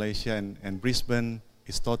 Singapore, Malaysia, and Brisbane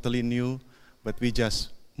is totally new, but we just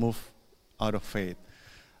move out of faith.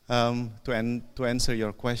 To answer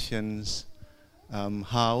your questions,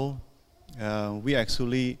 how we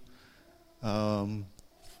actually,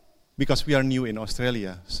 because we are new in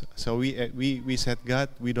Australia, so we said, God,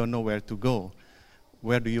 we don't know where to go.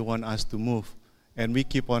 Where do you want us to move? And we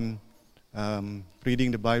keep on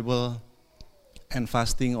reading the Bible and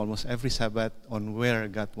fasting almost every Sabbath on where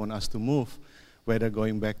God wants us to move, whether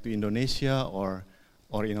going back to Indonesia or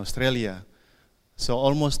in Australia. So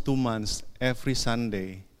almost 2 months, every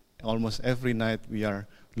Sunday, almost every night, we are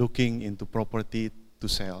looking into property to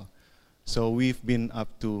sell. So we've been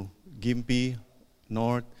up to Gympie,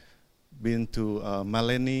 North, been to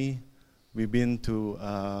Maleni, we've been to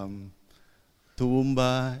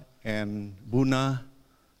Toowoomba and Buna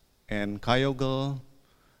and Kyogle,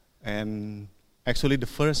 and actually the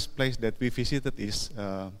first place that we visited is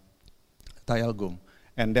Tyalgum,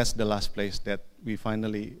 and that's the last place that we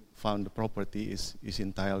finally found the property is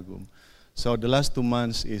in Tyalgum. So the last 2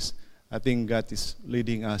 months is, I think God is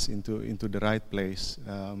leading us into the right place,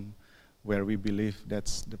 where we believe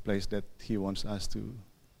that's the place that He wants us to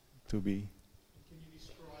be. Can you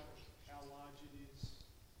describe how large it is?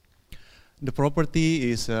 The property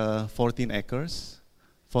is 14 acres.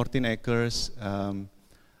 14 acres.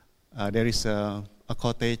 There is a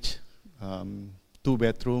cottage,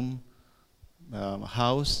 2-bedroom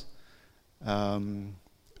house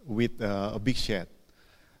with a big shed.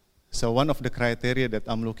 So one of the criteria that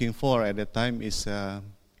I'm looking for at that time is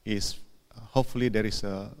hopefully there is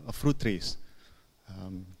a fruit trees,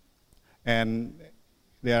 and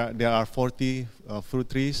there are 40 fruit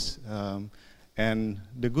trees. And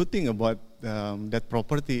the good thing about that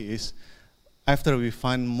property is, after we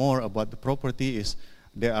find more about the property, is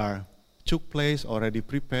there are chook place already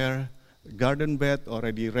prepared, garden bed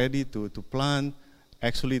already ready to plant,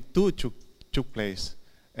 actually 2 chook place.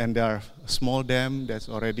 And there are a small dam that's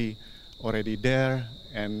already there,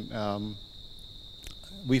 and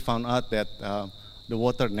we found out that the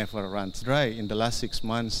water never runs dry. In the last 6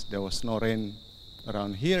 months, there was no rain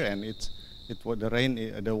around here, and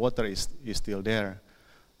the water is still there.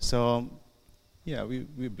 So, yeah,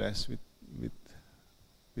 we blessed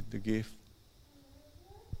with the gift.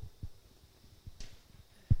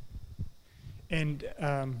 And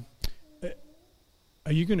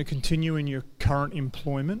are you going to continue in your current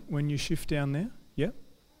employment when you shift down there? Yeah.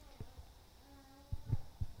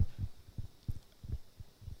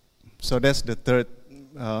 So that's the third.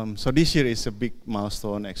 So this year is a big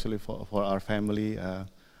milestone actually for our family.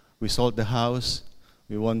 We sold the house.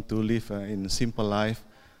 We want to live in a simple life.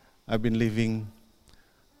 I've been living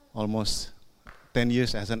almost 10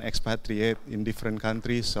 years as an expatriate in different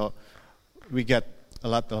countries. So we get a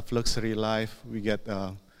lot of luxury life. We get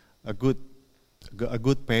a good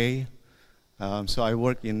pay. So I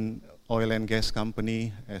work in oil and gas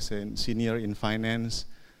company as a senior in finance.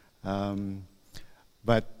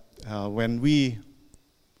 But when we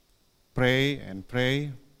pray,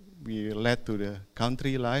 we led to the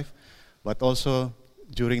country life. But also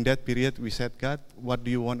during that period, we said, God, what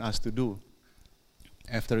do you want us to do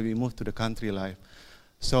after we move to the country life?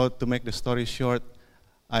 So to make the story short,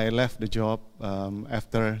 I left the job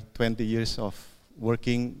after 20 years of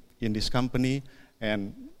working in this company,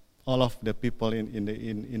 and all of the people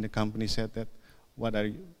in the company said that,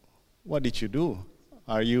 what did you do?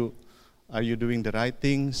 Are you doing the right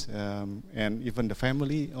things? And even the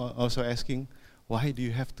family also asking, why do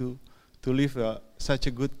you have to leave such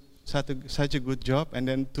a good job and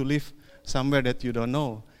then to live somewhere that you don't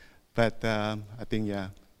know? But I think, yeah,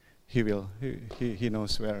 he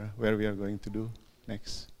knows where we are going to do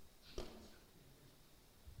next.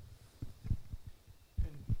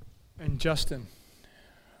 And Justin,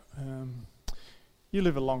 you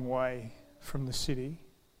live a long way from the city.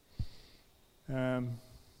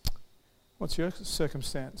 What's your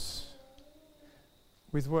circumstance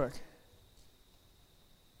with work?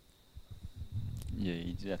 Yeah,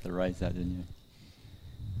 you did have to raise that, didn't you?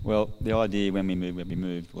 Well, the idea when we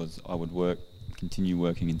moved was I would continue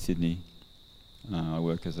working in Sydney. I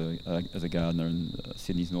work as a gardener in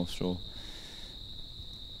Sydney's North Shore.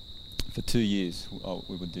 For 2 years,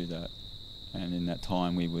 we would do that, and in that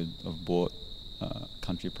time, we would have bought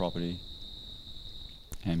country property,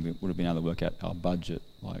 and we would have been able to work out our budget.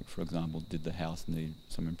 Like, for example, did the house need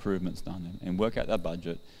some improvements done, and work out that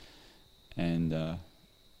budget, and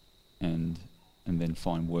then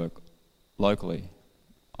find work locally.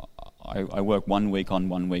 I work 1 week on,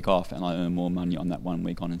 1 week off, and I earn more money on that 1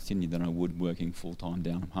 week on in Sydney than I would working full-time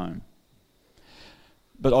down home.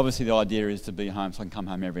 But obviously the idea is to be home so I can come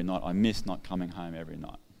home every night. I miss not coming home every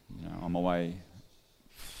night. You know, I'm away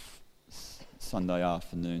Sunday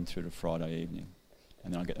afternoon through to Friday evening,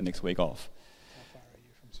 and then I get the next week off. How far are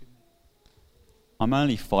you from Sydney? I'm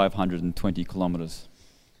only 520 kilometres.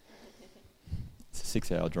 It's a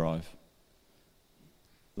 6-hour drive.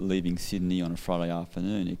 Leaving Sydney on a Friday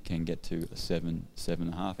afternoon, it can get to a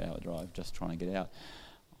 7.5 hour drive just trying to get out.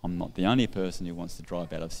 I'm not the only person who wants to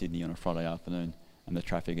drive out of Sydney on a Friday afternoon, and the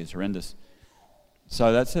traffic is horrendous.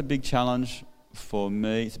 So that's a big challenge for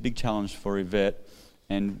me. It's a big challenge for Yvette.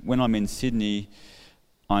 And when I'm in Sydney,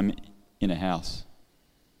 I'm in a house,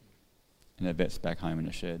 and Yvette's back home in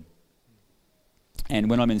a shed. And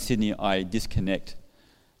when I'm in Sydney, I disconnect.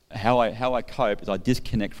 How I cope is I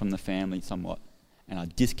disconnect from the family somewhat, and I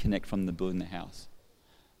disconnect from the building the house.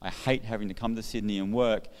 I hate having to come to Sydney and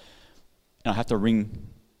work, and I have to ring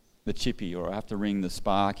the chippy or I have to ring the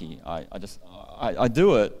sparky. I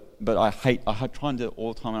do it, but I try and do it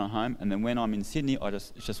all the time when I'm home, and then when I'm in Sydney,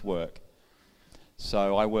 it's just work.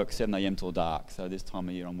 So I work 7 a.m. till dark. So this time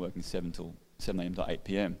of year, I'm working 7 a.m. to 8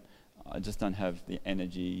 p.m. I just don't have the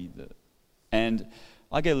energy, and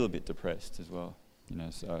I get a little bit depressed as well. You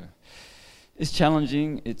know, so it's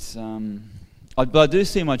challenging. It's but I do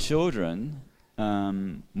see my children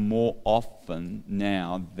more often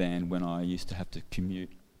now than when I used to have to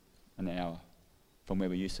commute an hour from where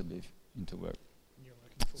we used to live into work.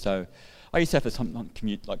 So I used to have to sometimes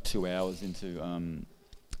commute like 2 hours into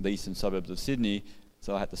the eastern suburbs of Sydney,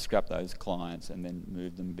 so I had to scrap those clients and then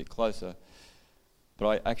move them a bit closer.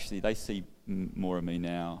 But they see more of me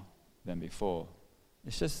now than before.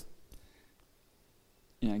 It's just,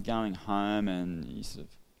 going home and you sort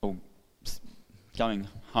of, going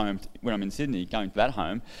home when I'm in Sydney, going to that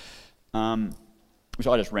home, which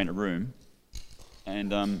I just rent a room,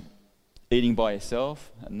 and eating by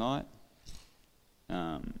yourself at night.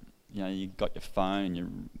 You got your phone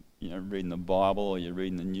and you're reading the Bible or you're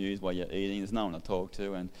reading the news while you're eating. There's no one to talk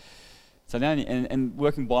to, and so now and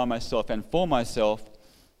working by myself and for myself.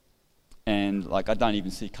 And like I don't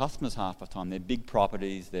even see customers half the time. They're big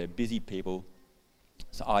properties, they're busy people.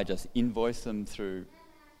 So I just invoice them through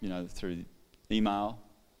email,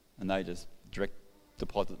 and they just direct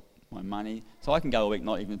deposit my money. So I can go a week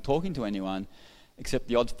not even talking to anyone, except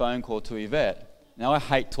the odd phone call to Yvette. Now I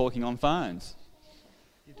hate talking on phones.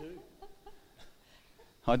 You do?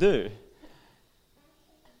 I do.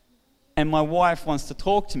 And my wife wants to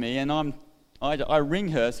talk to me, and I ring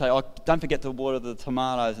her, say, "Oh, don't forget to water the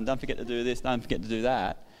tomatoes, and don't forget to do this, don't forget to do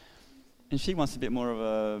that." And she wants a bit more of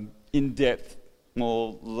a in-depth,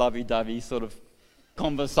 more lovey-dovey sort of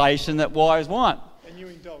conversation that wives want. And you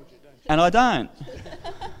indulge it, don't you? And I don't.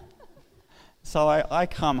 So I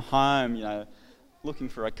come home, looking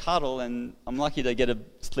for a cuddle, and I'm lucky to get to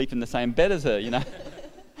sleep in the same bed as her,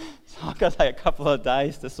 So I've got to take a couple of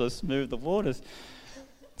days to sort of smooth the waters.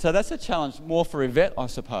 So that's a challenge more for Yvette, I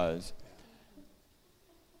suppose.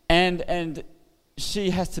 And she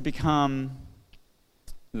has to become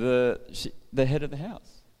the head of the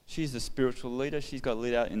house. She's the spiritual leader. She's got to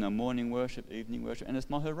lead out in the morning worship, evening worship, and it's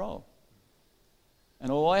not her role.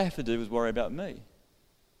 And all I have to do is worry about me.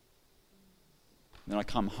 Then I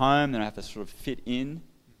come home, then I have to sort of fit in.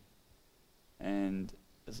 And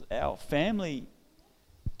our family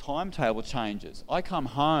timetable changes. I come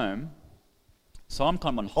home, so I'm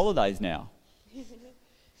kind of on holidays now.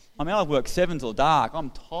 I work 7 till dark. I'm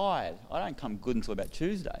tired. I don't come good until about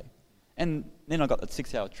Tuesday. And then I've got the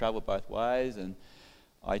 6-hour travel both ways, and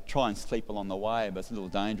I try and sleep along the way, but it's a little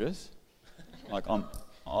dangerous. Like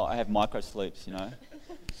I have micro sleeps,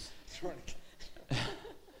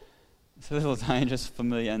 It's a little dangerous for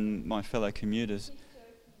me and my fellow commuters.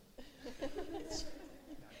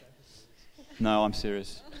 No, I'm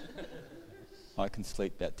serious. I can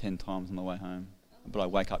sleep about 10 times on the way home, but I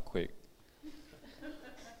wake up quick.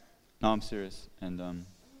 No, I'm serious. And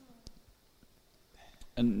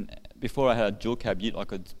before I had a dual cab ute, I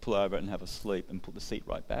could pull over and have a sleep and put the seat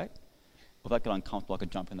right back. If that got uncomfortable, I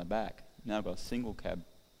could jump in the back. Now I've got a single cab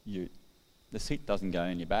ute. The seat doesn't go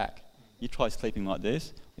in your back. You try sleeping like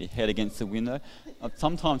this, your head against the window.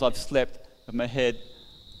 Sometimes I've slept with my head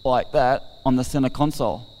like that on the centre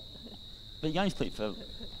console. But you only sleep for...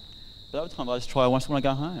 But other times I just try, I just want to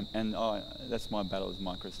go home. And that's my battle with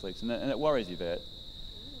micro sleeps. And it worries you that.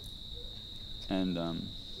 And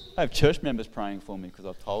I have church members praying for me because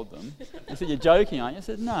I've told them. They said, "You're joking, aren't you?" I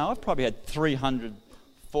said, "No, I've probably had 300,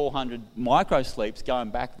 400 micro sleeps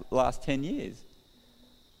going back the last 10 years.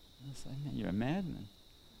 And I say, "Man, you're a madman."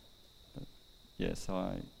 But yes,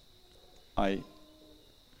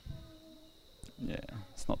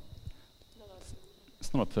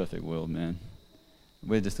 it's not a perfect world, man.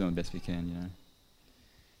 We're just doing the best we can,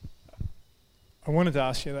 I wanted to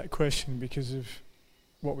ask you that question because of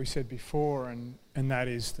what we said before, and that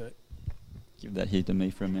is that... Give that here to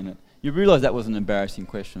me for a minute. You realise that was an embarrassing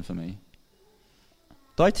question for me.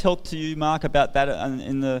 Did I talk to you, Mark, about that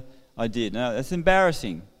I did. No, it's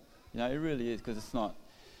embarrassing. It really is, because it's not...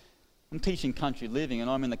 I'm teaching country living, and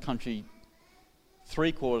I'm in the country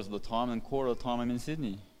 3/4 of the time, and 1/4 of the time I'm in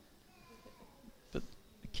Sydney. But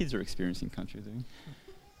the kids are experiencing country living.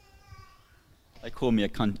 They call me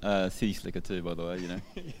a city slicker too, by the way,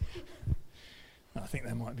 I think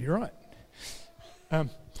they might be right.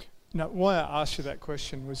 Now, why I asked you that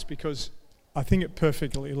question was because I think it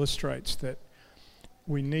perfectly illustrates that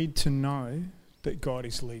we need to know that God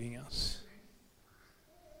is leading us.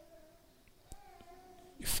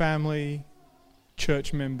 Your family,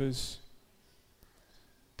 church members,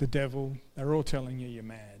 the devil, they're all telling you you're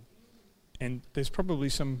mad. And there's probably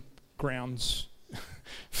some grounds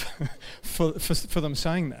for them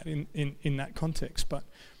saying that in that context, but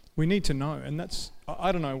we need to know, and that's,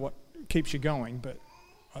 I don't know what keeps you going, but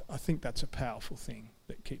I think that's a powerful thing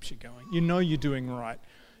that keeps you going. You're doing right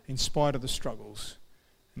in spite of the struggles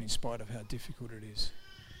and in spite of how difficult it is.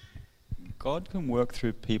 God can work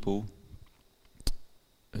through people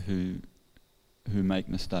who who make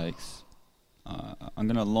mistakes. I'm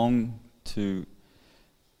going to long to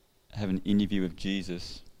have an interview with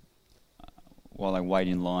Jesus while I wait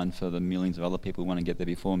in line for the millions of other people who want to get there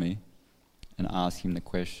before me, and ask him the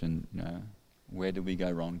question, where did we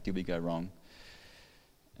go wrong? Did we go wrong?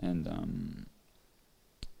 And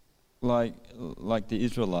like the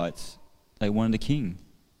Israelites, they wanted a king.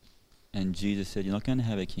 And Jesus said, you're not going to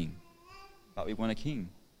have a king, but we want a king.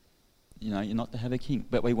 You're not to have a king,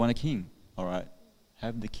 but we want a king. All right,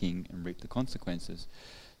 have the king and reap the consequences.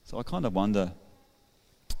 So I kind of wonder,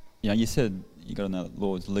 you said you got to know the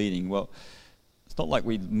Lord's leading. Well, it's not like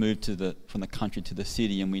we moved from the country to the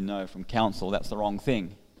city and we know from council that's the wrong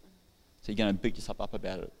thing. So you're going to beat yourself up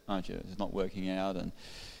about it, aren't you? It's not working out.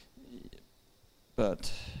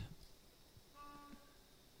 But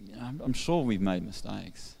I'm sure we've made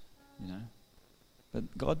mistakes,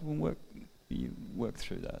 But God will work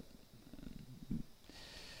through that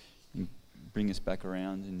and bring us back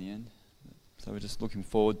around in the end. So we're just looking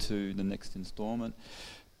forward to the next instalment.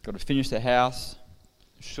 Got to finish the house.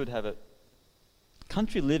 Should have it.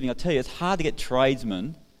 Country living, I tell you, it's hard to get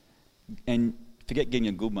tradesmen, and forget getting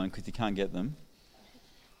a good one because you can't get them.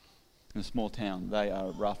 In a small town, they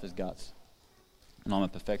are rough as guts, and I'm a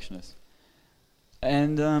perfectionist.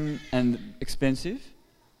 And expensive.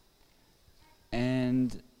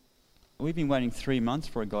 And we've been waiting 3 months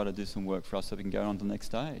for a guy to do some work for us so we can go on to the next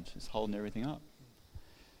stage. It's holding everything up.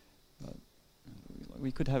 But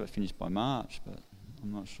we could have it finished by March, but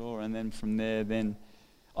I'm not sure. And then from there,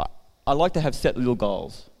 I like to have set little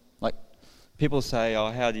goals. Like people say,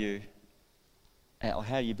 how do you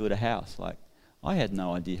build a house? Like I had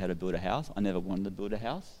no idea how to build a house. I never wanted to build a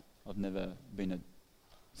house. I've never been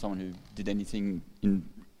someone who did anything in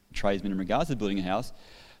tradesmen in regards to building a house.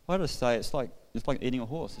 I just say it's like eating a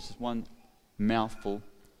horse. It's just one mouthful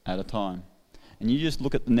at a time, and you just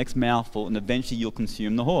look at the next mouthful, and eventually you'll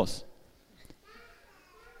consume the horse.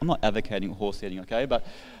 I'm not advocating horse eating, okay? But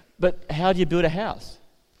how do you build a house?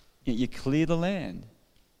 You clear the land.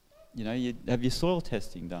 You have your soil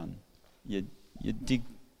testing done. You dig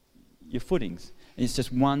your footings. And it's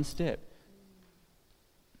just one step.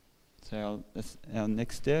 So that's our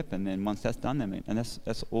next step, and then once that's done, and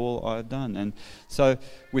that's all I've done. And so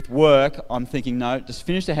with work, I'm thinking, no, just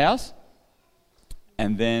finish the house,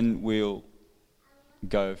 and then we'll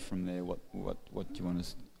go from there. What do you want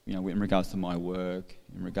us? In regards to my work,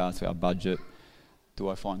 in regards to our budget, do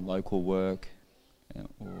I find local work?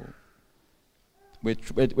 Or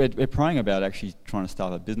we're praying about actually trying to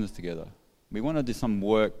start a business together. We want to do some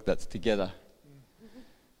work that's together.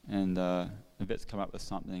 And Yvette's come up with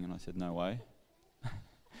something, and I said, no way.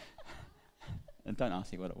 And don't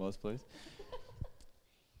ask me what it was, please.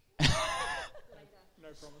 No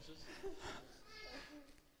promises.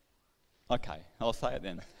 Okay, I'll say it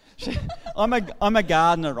then. I'm a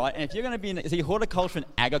gardener, right? And if you're going to be horticulture and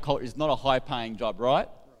agriculture is not a high-paying job, right?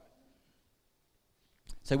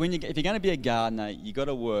 So if you're going to be a gardener, you got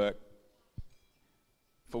to work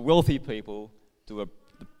for wealthy people, do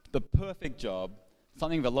the perfect job,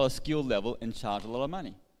 something with a lot of skill level, and charge a lot of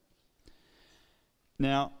money.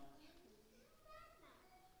 Now,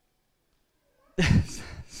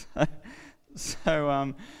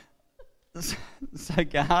 so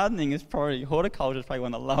gardening is horticulture is probably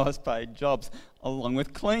one of the lowest paid jobs, along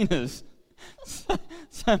with cleaners. So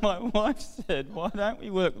my wife said, why don't we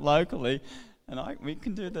work locally, and I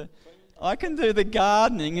can do the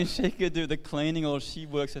gardening, and she could do the cleaning, or she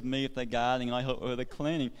works with me with the gardening, and I help her with the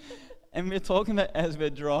cleaning. And we're talking about as we're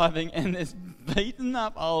driving, and this beaten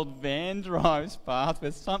up old van drives past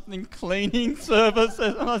with something cleaning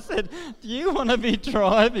services. And I said, do you want to be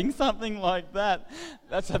driving something like that?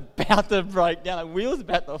 That's about to break down. The wheel's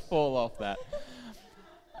about to fall off that.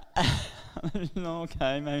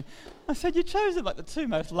 Okay, maybe. I said, you chose like the two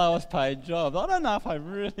most lowest paid jobs. I don't know if I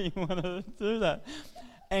really want to do that.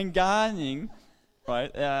 And gardening,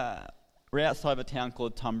 right, we're outside of a town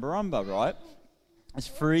called Tumbarumba, right? It's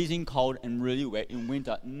freezing cold and really wet in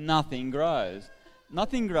winter. Nothing grows.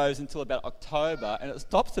 Nothing grows until about October, and it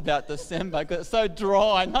stops about December because it's so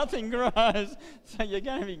dry. Nothing grows. So you're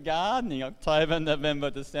going to be gardening October, November,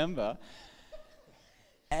 December.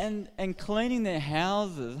 And cleaning their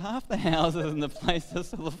houses. Half the houses in the place are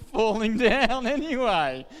sort of falling down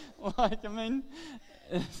anyway.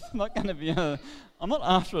 It's not going to be I'm not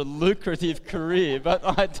after a lucrative career, but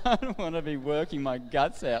I don't want to be working my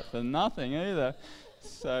guts out for nothing either.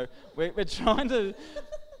 So we're trying to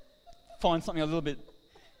find something a little bit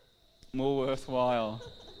more worthwhile,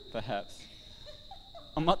 perhaps.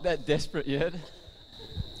 I'm not that desperate yet.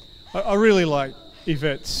 I really like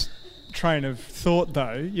Yvette's train of thought,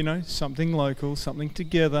 though. Something local, something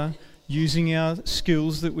together. using our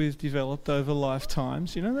skills that we've developed over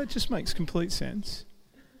lifetimes. You know, that just makes complete sense.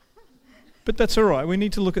 But that's all right. We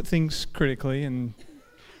need to look at things critically and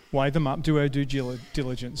weigh them up, do our due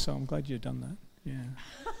diligence. So I'm glad you've done that. Yeah.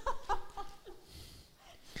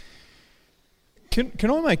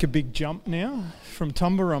 Can I make a big jump now from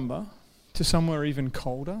Tumbarumba to somewhere even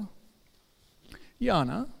colder?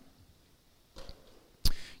 Jana,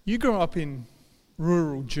 you grew up in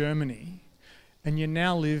rural Germany and you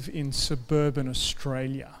now live in suburban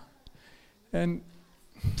Australia. And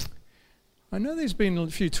I know there's been a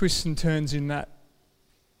few twists and turns in that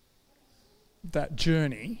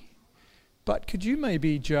journey, but could you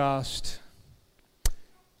maybe just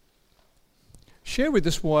share with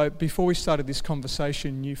us why, before we started this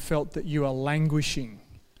conversation, you felt that you are languishing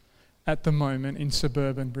at the moment in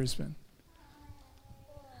suburban Brisbane?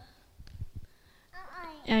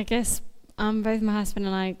 I guess both my husband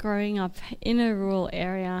and I, growing up in a rural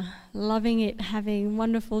area, loving it, having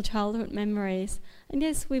wonderful childhood memories. And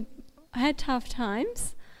yes, we had tough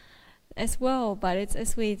times as well, but it's,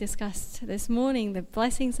 as we discussed this morning, the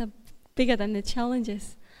blessings are bigger than the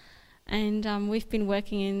challenges. And we've been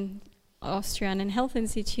working in Australian Health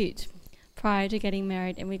Institute prior to getting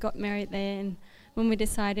married, and we got married there. And when we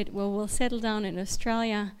decided, well, we'll settle down in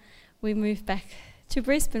Australia, we moved back to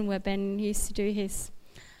Brisbane, where Ben used to do his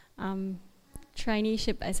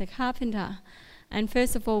traineeship as a carpenter. And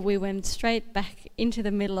first of all, we went straight back into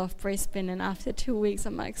the middle of Brisbane, and after 2 weeks,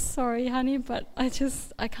 I'm like, sorry, honey, but I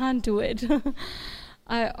can't do it.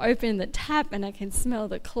 I open the tap and I can smell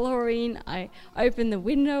the chlorine. I open the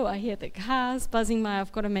window, I hear the cars buzzing by.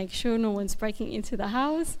 I've got to make sure no one's breaking into the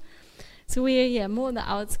house. So we're more on the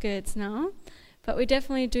outskirts now, but we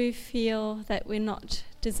definitely do feel that we're not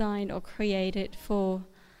designed or created for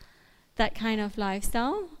that kind of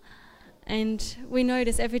lifestyle. And we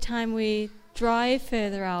notice every time we drive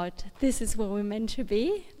further out, this is where we're meant to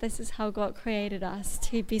be. This is how God created us,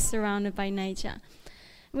 to be surrounded by nature.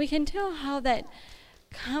 And we can tell how that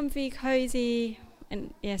comfy, cozy,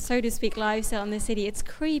 and so to speak, lifestyle in the city, it's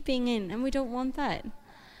creeping in, and we don't want that.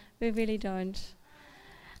 We really don't.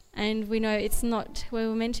 And we know it's not where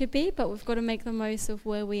we're meant to be, but we've got to make the most of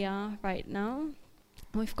where we are right now.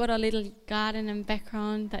 We've got a little garden and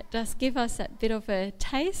background that does give us that bit of a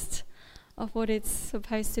taste of what it's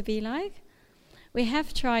supposed to be like. We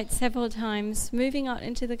have tried several times moving out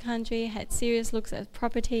into the country, had serious looks at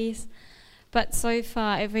properties, but so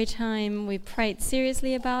far every time we prayed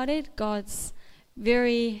seriously about it, God's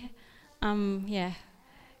very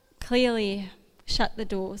clearly shut the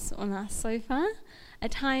doors on us so far.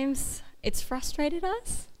 At times it's frustrated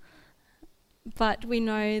us, but we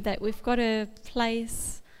know that we've got a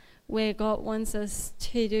place where God wants us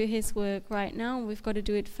to do his work right now. We've got to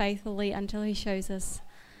do it faithfully until he shows us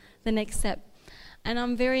the next step. And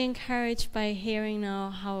I'm very encouraged by hearing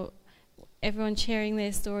now how everyone's sharing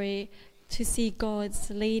their story, to see God's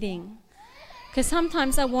leading. Because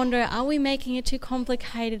sometimes I wonder, are we making it too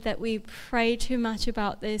complicated, that we pray too much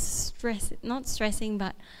about this not stressing,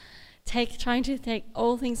 but trying to take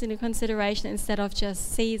all things into consideration instead of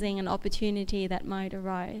just seizing an opportunity that might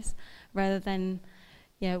arise, rather than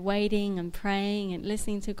waiting and praying and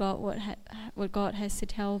listening to God, what God has to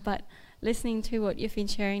tell. But listening to what you've been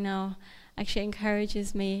sharing now actually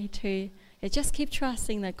encourages me to just keep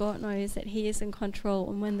trusting that God knows that he is in control,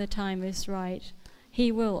 and when the time is right,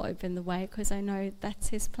 he will open the way, because I know that's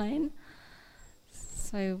his plan.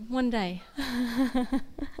 So one day.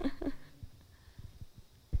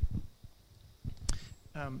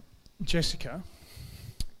 Jessica,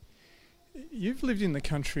 you've lived in the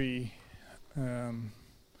country,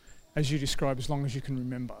 as you describe, as long as you can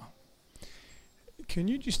remember. Can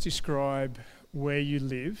you just describe where you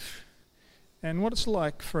live and what it's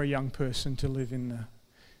like for a young person to live in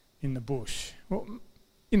the bush, well,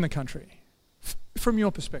 in the country, from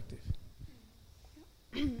your perspective?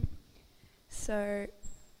 So,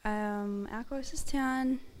 our closest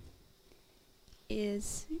town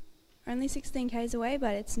is only 16 k's away,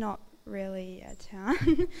 but it's not really a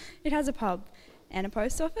town. It has a pub and a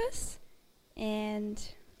post office, and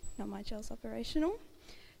not much else operational.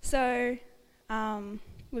 So,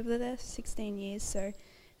 we've lived there 16 years, so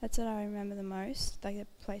that's what I remember the most, like the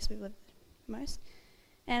place we've lived the most.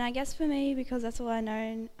 And I guess for me, because that's all I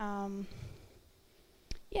know,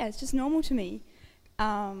 it's just normal to me.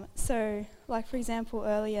 So, like for example,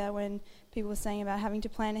 earlier when people were saying about having to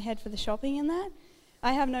plan ahead for the shopping and that,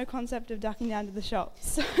 I have no concept of ducking down to the shop.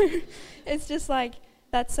 So it's just like,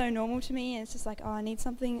 that's so normal to me, and it's just like, oh, I need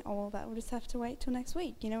something, oh, well, that will just have to wait till next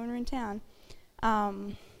week, when we're in town.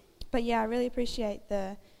 But yeah, I really appreciate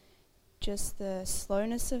the just the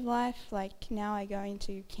slowness of life. Like now I go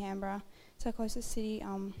into Canberra, it's our closest city,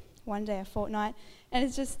 one day a fortnight, and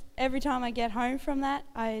it's just every time I get home from that,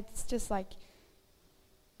 it's just like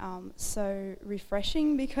so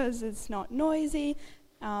refreshing because it's not noisy.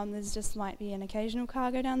 There's just might be an occasional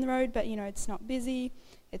car go down the road, but it's not busy,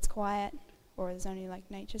 it's quiet, or there's only like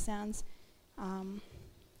nature sounds.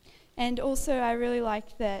 And also I really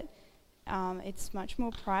like that it's much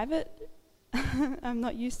more private. I'm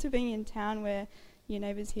not used to being in town where your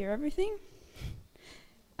neighbours hear everything.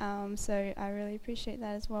 So I really appreciate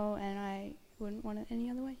that as well, and I wouldn't want it any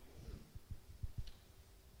other way.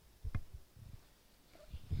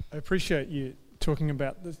 I appreciate you talking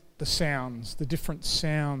about the sounds, the different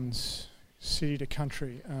sounds, city to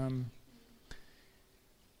country.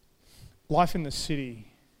 Life in the city,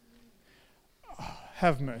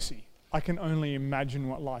 have mercy. I can only imagine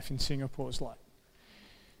what life in Singapore is like.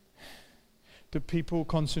 The people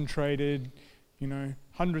concentrated,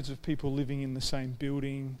 hundreds of people living in the same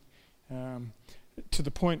building, to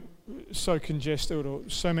the point so congested, or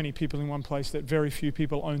so many people in one place that very few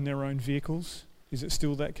people own their own vehicles. Is it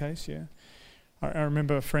still that case? Yeah. I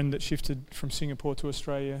remember a friend that shifted from Singapore to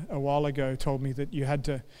Australia a while ago told me that you had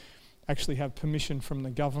to actually have permission from the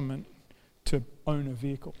government to own a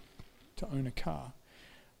vehicle, to own a car.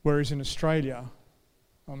 Whereas in Australia,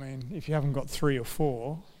 if you haven't got 3 or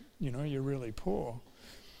 4, you're really poor.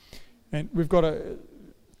 And we've got to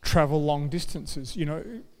travel long distances.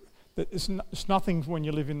 It's nothing when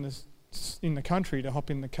you live in the country to hop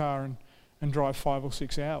in the car and drive 5 or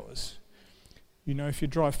 6 hours. If you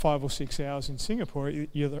drive 5 or 6 hours in Singapore,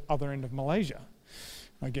 you're the other end of Malaysia,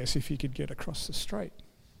 I guess, if you could get across the strait.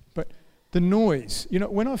 But the noise,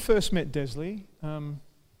 when I first met Desley,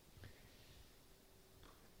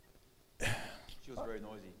 she was very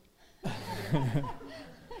noisy.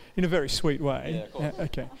 in a very sweet way. Yeah, of course.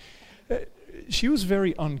 Okay. She was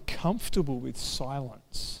very uncomfortable with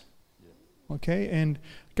silence. Yeah. Okay, and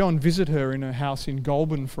go and visit her in her house in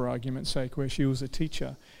Goulburn, for argument's sake, where she was a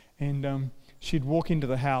teacher, and she'd walk into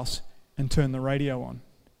the house and turn the radio on.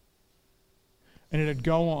 And it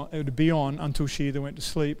would be on until she either went to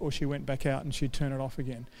sleep or she went back out and she'd turn it off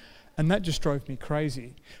again. And that just drove me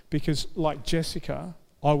crazy because, like Jessica,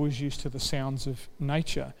 I was used to the sounds of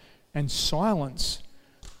nature, and silence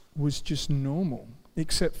was just normal,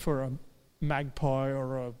 except for a magpie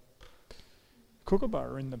or a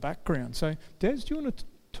kookaburra in the background. So, Des, do you want to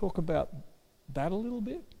talk about that a little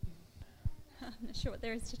bit? I'm not sure what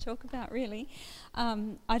there is to talk about, really.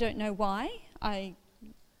 I don't know why I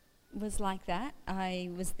was like that. I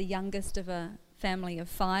was the youngest of a family of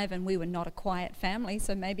 5, and we were not a quiet family,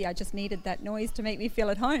 so maybe I just needed that noise to make me feel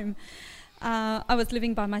at home. I was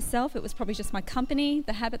living by myself. It was probably just my company,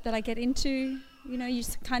 the habit that I get into. You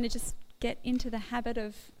kind of just get into the habit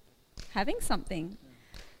of having something.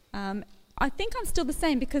 I think I'm still the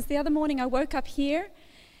same, because the other morning I woke up here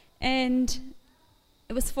and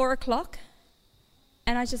it was 4 o'clock,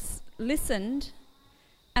 and I just listened,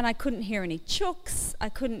 and I couldn't hear any chooks. I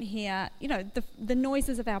couldn't hear, the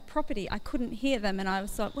noises of our property. I couldn't hear them, and I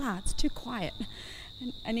was like, wow, it's too quiet.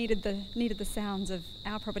 And I needed the sounds of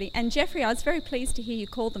our property. And Jeffrey, I was very pleased to hear you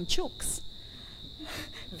call them chooks.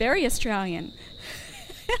 Very Australian.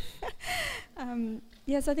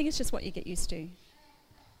 Yes, I think it's just what you get used to.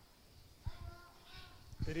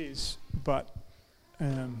 It is, but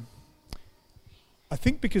I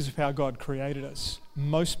think because of how God created us,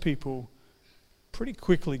 most people pretty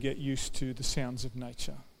quickly get used to the sounds of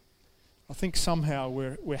nature. I think somehow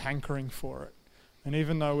we're hankering for it. And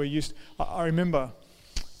even though we're used... I remember,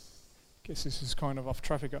 I guess this is kind of off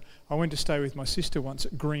traffic, I went to stay with my sister once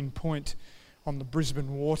at Green Point on the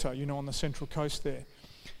Brisbane water, on the central coast there.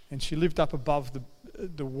 And she lived up above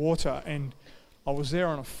the water, and I was there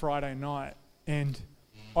on a Friday night, and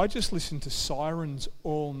I just listened to sirens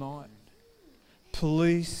all night.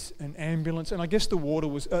 Police and ambulance, and I guess the water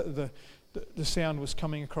was the sound was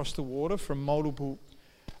coming across the water from multiple,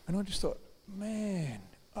 and I just thought, man,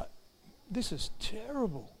 this is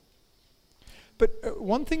terrible. But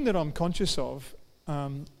one thing that I'm conscious of,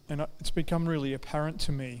 and it's become really apparent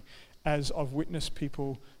to me as I've witnessed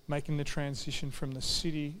people making the transition from the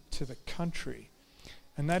city to the country,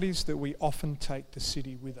 and that is that we often take the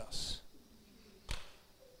city with us.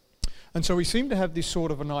 And so we seem to have this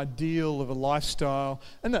sort of an ideal of a lifestyle,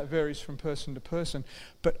 and that varies from person to person,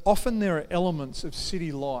 but often there are elements of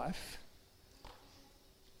city life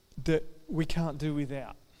that we can't do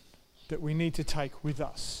without, that we need to take with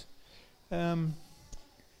us.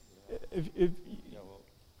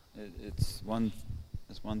 It's one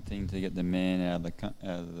thing to get the man out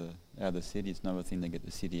of the city. It's another thing to get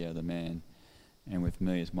the city out of the man. and with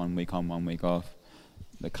me it's 1 week on, 1 week off.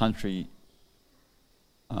 The country,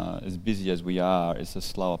 as busy as we are, it's a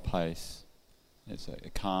slower pace.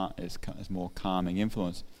 It's more calming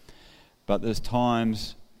influence. But there's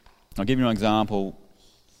times, I'll give you an example.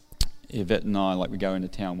 Yvette and I, we go into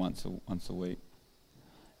town once a week,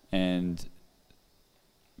 and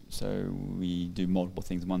so we do multiple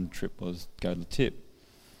things. One trip was go to the tip,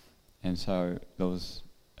 and so there was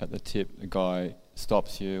at the tip, a guy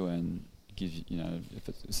stops you and gives you, if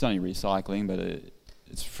it's only recycling, but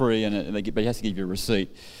it's free, but he has to give you a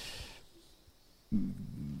receipt.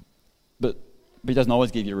 But he doesn't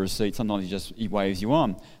always give you a receipt. Sometimes he waves you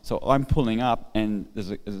on. So I'm pulling up, and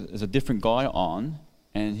there's a different guy on,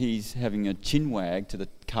 and he's having a chin wag to the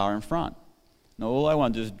car in front. Now all I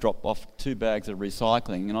want to do is drop off 2 bags of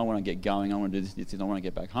recycling, and I want to get going. I want to do this, and I want to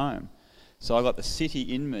get back home. So I got the city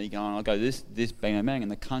in me going. I'll go this, bang, bang, bang. In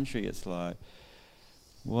the country, it's like,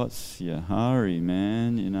 what's your hurry,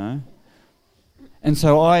 man? And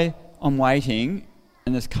so I'm waiting,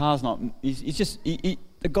 and this car's not.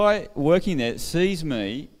 The guy working there sees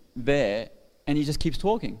me there, and he just keeps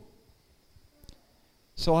talking.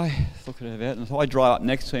 So I look at it, and so I drive up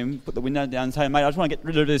next to him, put the window down, and say, "Mate, I just want to get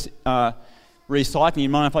rid of this recycling. You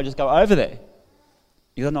mind if I just go over there?"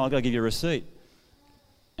 He goes, "No, I've got to give you a receipt."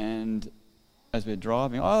 And as we're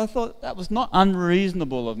driving, I thought that was not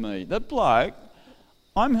unreasonable of me. That bloke,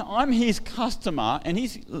 I'm his customer, and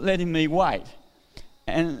he's letting me wait.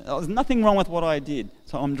 And there was nothing wrong with what I did.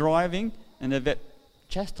 So I'm driving, and the vet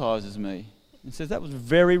chastises me and says, "That was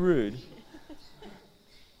very rude."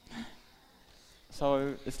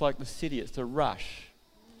 So it's like the city, it's a rush.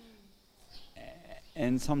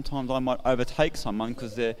 And sometimes I might overtake someone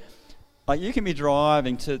because they're... you can be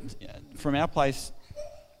driving from our place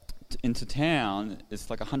into town,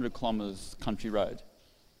 it's like 100 kilometres country road.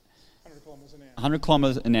 100 kilometres an hour. 100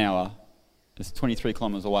 kilometres an hour. It's 23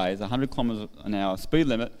 kilometres away. It's 100 kilometres an hour speed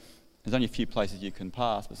limit. There's only a few places you can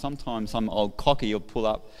pass, but sometimes some old cocky will pull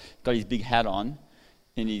up, got his big hat on,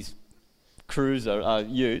 in his cruiser,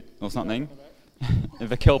 ute or something,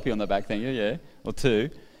 with a kelpie on the back thing, yeah, or 2,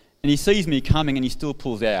 and he sees me coming and he still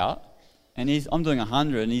pulls out, and I'm doing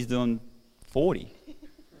 100 and he's doing 40.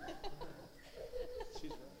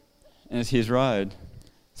 And it's his road.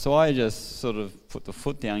 So I just sort of put the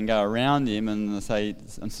foot down and go around him and say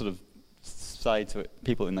to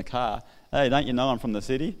people in the car, "Hey, don't you know I'm from the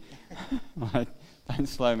city?" Don't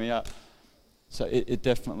slow me up. So it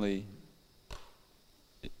definitely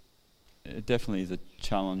is a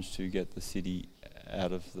challenge to get the city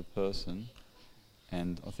out of the person.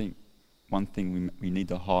 And I think one thing we need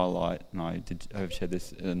to highlight, and I've shared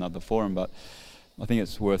this in another forum, but I think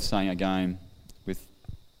it's worth saying again, with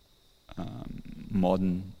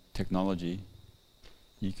modern technology,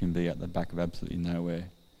 you can be at the back of absolutely nowhere.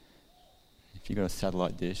 If you've got a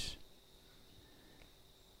satellite dish,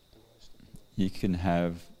 you can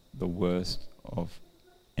have the worst of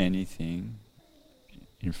anything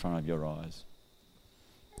in front of your eyes.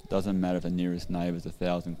 It doesn't matter if the nearest neighbour is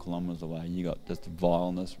 1,000 kilometres away, you got just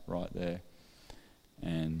vileness right there.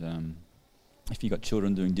 And if you've got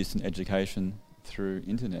children doing distant education through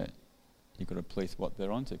internet, you've got to police what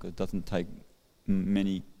they're onto, because it doesn't take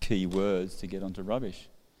many key words to get onto rubbish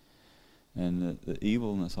and the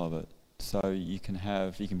evilness of it. So you can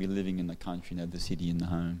be living in the country and have the city in the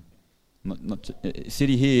home. Not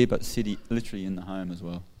city here, but city literally in the home as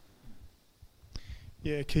well.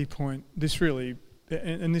 Yeah, key point. This really,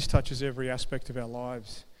 and this touches every aspect of our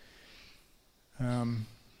lives. I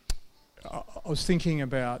was thinking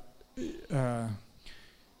about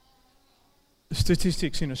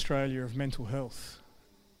statistics in Australia of mental health,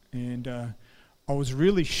 and I was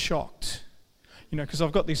really shocked, because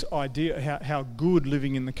I've got this idea how good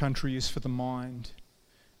living in the country is for the mind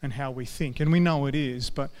and how we think, and we know it is,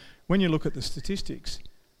 but when you look at the statistics,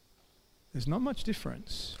 there's not much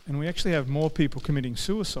difference, and we actually have more people committing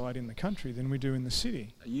suicide in the country than we do in the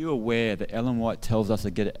city. Are you aware that Ellen White tells us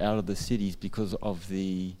to get out of the cities because of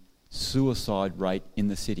the suicide rate in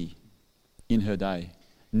the city in her day?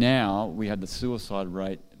 Now we have the suicide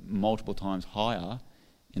rate multiple times higher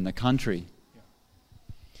in the country. Yeah.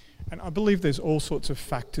 And I believe there's all sorts of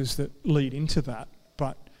factors that lead into that,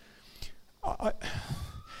 but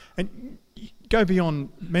and go beyond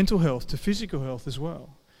mental health to physical health as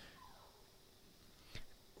well.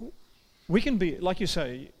 We can be, like you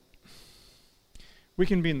say, we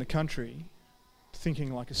can be in the country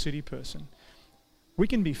thinking like a city person. We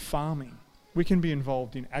can be farming. We can be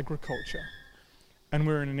involved in agriculture. And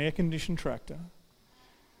we're in an air-conditioned tractor.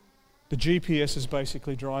 The GPS is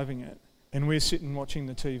basically driving it. And we're sitting watching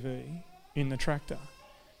the TV in the tractor.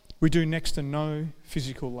 We do next to no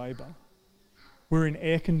physical labour. we're in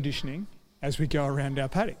air conditioning as we go around our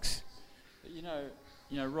paddocks.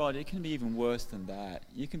 But Rod, it can be even worse than that.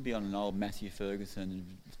 You can be on an old Matthew Ferguson, and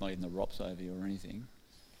it's not even the ROPS over you or anything,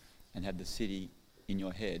 and have the city in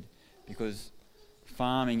your head, because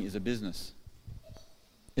farming is a business.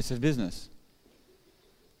 It's a business.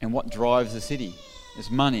 And what drives the city?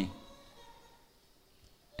 It's money.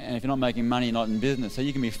 And if you're not making money, you're not in business. So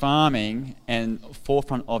you can be farming and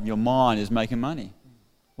forefront of your mind is making money.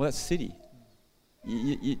 Well, that's city.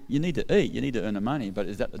 You need to eat, you need to earn the money, but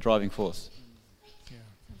is that the driving force? Sounds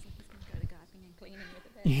like he's going to go to gardening and cleaning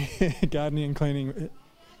with it. Yeah, gardening and cleaning.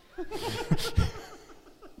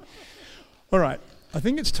 All right, I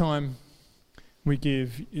think it's time we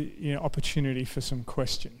give opportunity for some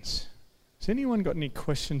questions. Has anyone got any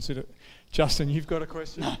questions? Justin, you've got a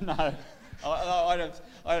question? No. I don't.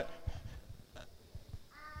 I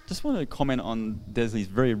just want to comment on Desley's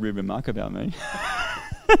very rude remark about me.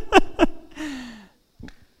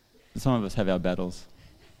 Some of us have our battles.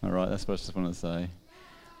 All right, that's what I just want to say.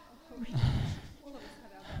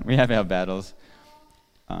 We have our battles.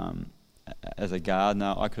 As a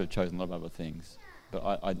gardener, I could have chosen a lot of other things, but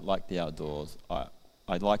I like the outdoors.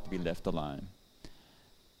 I'd like to be left alone.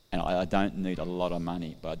 And I don't need a lot of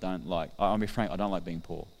money, but I'll be frank, I don't like being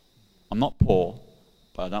poor. I'm not poor,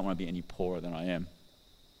 but I don't want to be any poorer than I am.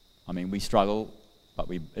 I mean, we struggle, but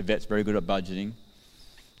Yvette's very good at budgeting,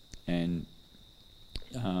 and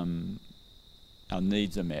our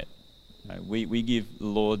needs are met. We give the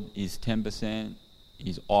Lord His 10%,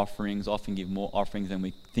 His offerings, often give more offerings than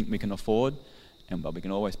we think we can afford, but we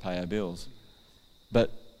can always pay our bills.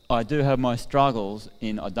 But I do have my struggles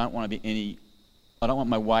in I don't want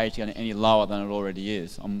my wage to go any lower than it already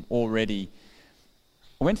is. I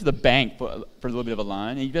went to the bank for a little bit of a loan,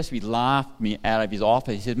 and he basically laughed me out of his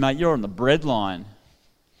office. He said, "Mate, you're on the bread line."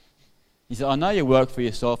 He said, "I know you work for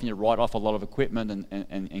yourself and you write off a lot of equipment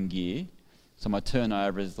and gear, so my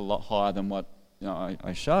turnover is a lot higher than what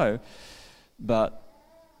I show, but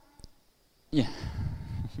yeah,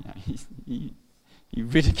 he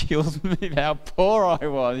ridicules me about how poor I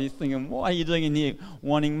was. He's thinking, what are you doing in here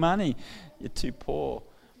wanting money? You're too poor."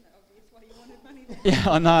 Why you wanted money then? Yeah,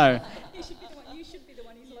 I know. You should be the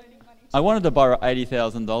one who's loaning money to. I wanted to borrow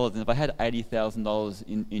 $80,000, and if I had $80,000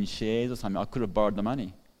 in shares or something, I could have borrowed the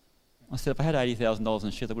money. I said, if I had $80,000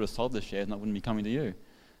 in shares, I would have sold the shares and I wouldn't be coming to you.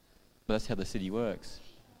 But that's how the city works.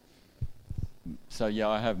 So yeah,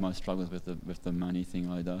 I have my struggles with the money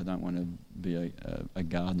thing. I don't want to be a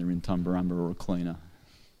gardener in Tumbarumba or a cleaner.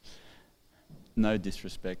 No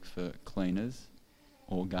disrespect for cleaners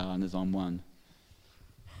or gardeners, I'm one.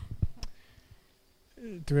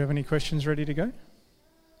 Do we have any questions ready to go?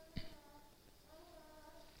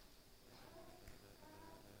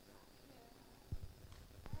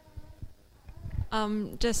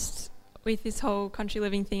 Just with this whole country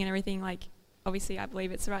living thing and everything, obviously I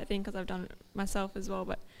believe it's the right thing because I've done it myself as well,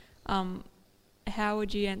 but how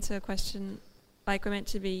would you answer a question we're meant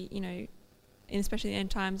to be, especially in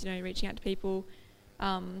end times, reaching out to people,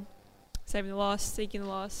 saving the lost, seeking the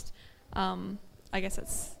lost. I guess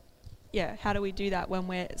that's, how do we do that when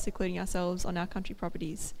we're secluding ourselves on our country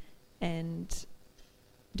properties and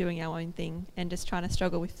doing our own thing and just trying to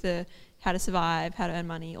struggle with the how to survive, how to earn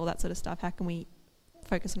money, all that sort of stuff? How can we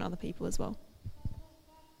focus on other people as well?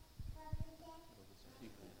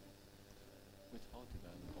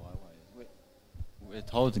 We're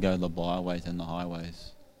told to go to the byways and the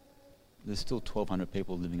highways. There's still 1,200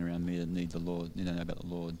 people living around me that need the Lord, know about the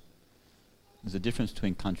Lord. There's a difference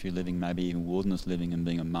between country living, maybe even wilderness living, and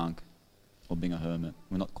being a monk or being a hermit.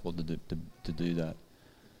 We're not called to do that.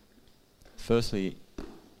 Firstly,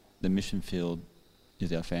 the mission field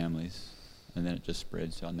is our families, and then it just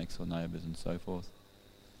spreads to our next door neighbours and so forth.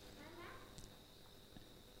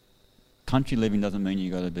 Country living doesn't mean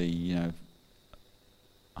you've got to be,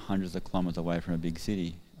 hundreds of kilometres away from a big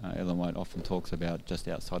city. Ellen White often talks about just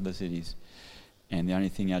outside the cities, and the only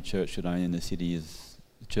thing our church should own in the city is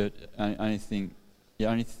the church. The only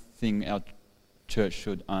thing our church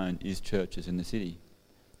should own is churches in the city,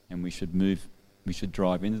 and we should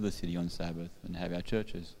drive into the city on Sabbath and have our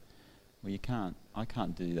churches. Well, you can't. I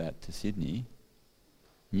can't do that to Sydney.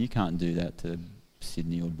 You can't do that to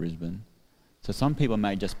Sydney or Brisbane. So some people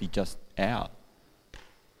may just be out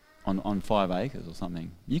on 5 acres or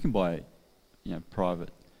something. You can buy,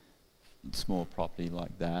 private, small property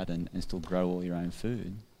like that and still grow all your own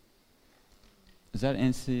food. Does that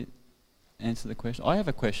answer the question? I have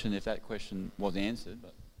a question if that question was answered,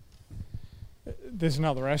 but There's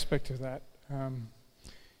another aspect of that. I'm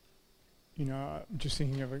just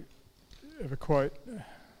thinking of a quote.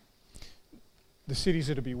 The cities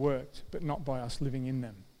are to be worked, but not by us living in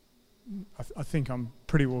them. I think I'm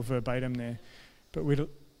pretty well verbatim there, but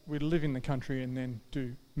we'd live in the country and then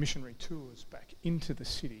do missionary tours back into the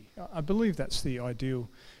city. I believe that's the ideal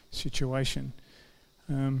situation.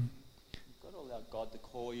 You've got to allow God to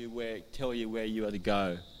call you tell you where you are to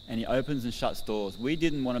go, and He opens and shuts doors. We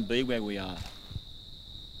didn't want to be where we are,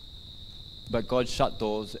 but God shut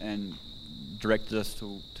doors and directed us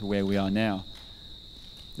to where we are now.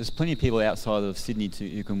 There's plenty of people outside of Sydney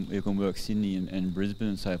who can work Sydney and Brisbane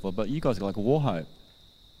and so forth, but you guys are like a war hope.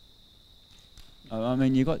 I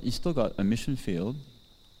mean, you still got a mission field.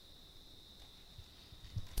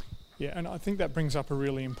 Yeah, and I think that brings up a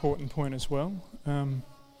really important point as well.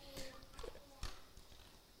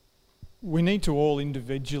 We need to all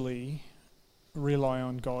individually rely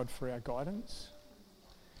on God for our guidance,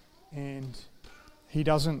 and He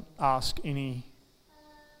doesn't ask any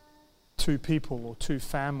two people or two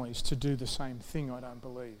families to do the same thing, I don't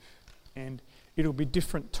believe. And it'll be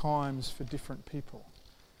different times for different people.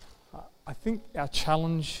 I think the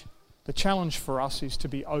challenge for us is to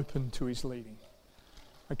be open to His leading.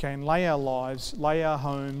 Okay, and lay our lives, lay our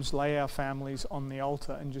homes, lay our families on the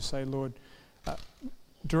altar and just say, Lord,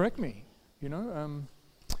 direct me,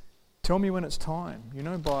 tell me when it's time,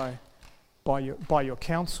 by your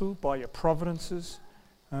counsel, by your providences,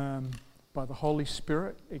 by the Holy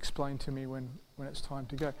Spirit, explain to me when it's time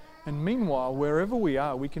to go. And meanwhile, wherever we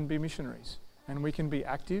are, we can be missionaries and we can be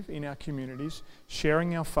active in our communities,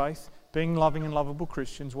 sharing our faith, being loving and lovable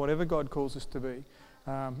Christians, whatever God calls us to be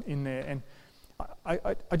in there. And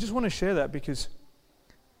I just want to share that because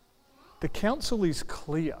the counsel is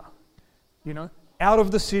clear, out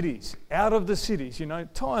of the cities,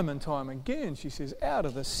 time and time again, she says, out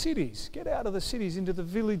of the cities, get out of the cities into the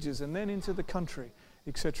villages and then into the country,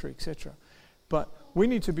 etc., etc. But we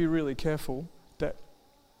need to be really careful that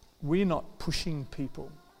we're not pushing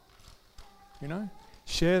people,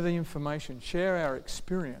 share the information, share our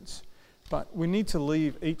experience, but we need to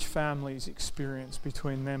leave each family's experience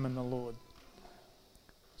between them and the Lord.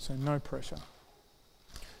 So no pressure.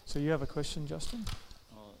 So you have a question, Justin?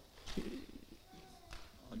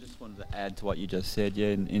 I just wanted to add to what you just said.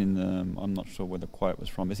 Yeah, I'm not sure where the quote was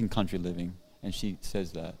from. It's in Country Living, and she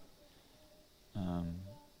says that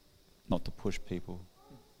not to push people,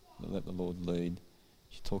 let the Lord lead.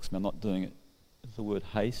 She talks about not doing it. The word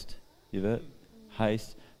haste, you've heard?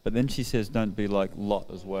 Haste. But then she says, don't be like Lot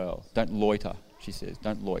as well. Don't loiter, she says.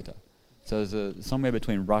 Don't loiter. So there's somewhere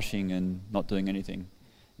between rushing and not doing anything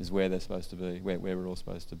is where they're supposed to be, where we're all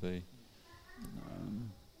supposed to be.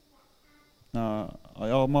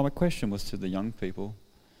 My question was to the young people,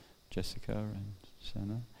 Jessica and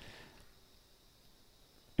Shanna.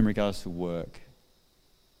 In regards to work,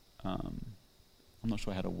 I'm not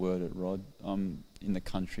sure how to word it, Rod. In the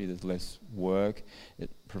country, there's less work. It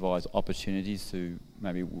provides opportunities to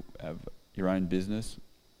maybe have your own business,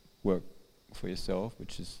 work for yourself,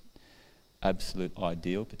 which is absolute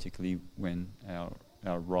ideal, particularly when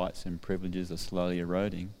our rights and privileges are slowly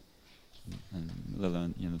eroding, and let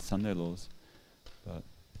alone the Sunday laws. But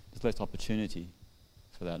there's less opportunity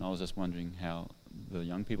for that, and I was just wondering how the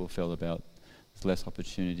young people felt about there's less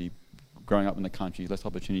opportunity growing up in the country, less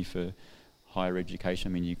opportunity for higher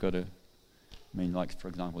education. I mean, like for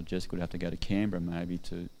example, Jessica would have to go to Canberra maybe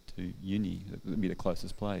to uni. That would be the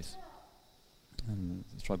closest place. And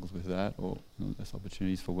struggles with that, or less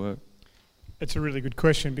opportunities for work. It's a really good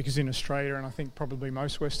question because in Australia, and I think probably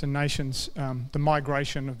most Western nations, the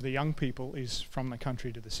migration of the young people is from the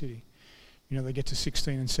country to the city. They get to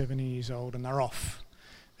 16 and 17 years old and they're off,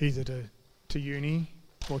 either to uni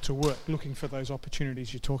or to work, looking for those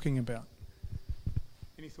opportunities you're talking about.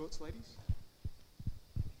 Any thoughts, ladies?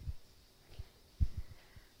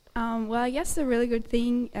 Well, I guess the really good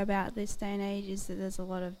thing about this day and age is that there's a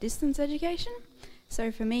lot of distance education.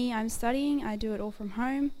 So for me, I'm studying, I do it all from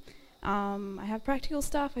home. I have practical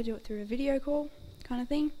stuff, I do it through a video call kind of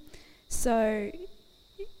thing. So,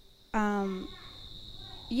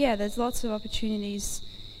 there's lots of opportunities.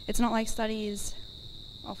 It's not like study is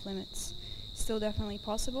off limits. Still definitely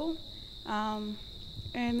possible. And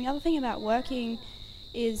the other thing about working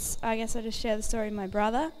is, I guess I just share the story of my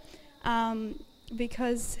brother,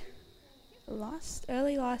 because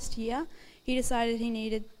early last year, he decided he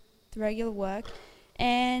needed regular work,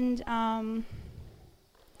 and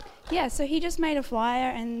so he just made a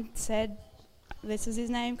flyer and said, this is his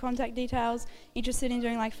name, contact details, interested in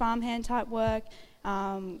doing like farmhand type work,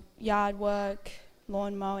 yard work,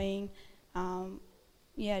 lawn mowing,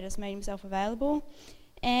 just made himself available.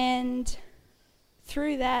 And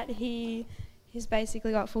through that, he's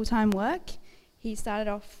basically got full-time work. He started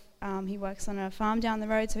off, he works on a farm down the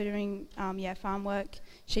road, so doing farm work,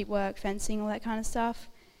 sheep work, fencing, all that kind of stuff.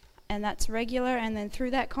 and that's regular. And then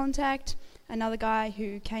through that contact, another guy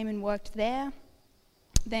who came and worked there,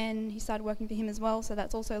 then he started working for him as well, so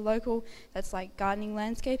that's also local. That's like gardening,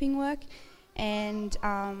 landscaping work. And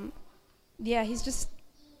he's just,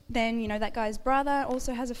 then, that guy's brother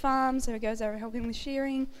also has a farm, so he goes over helping with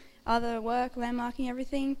shearing, other work, landmarking,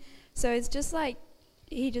 everything. So it's just like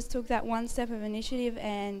he just took that one step of initiative,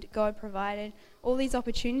 and God provided all these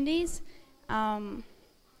opportunities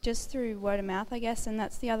just through word of mouth, I guess. And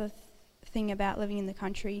that's the other thing about living in the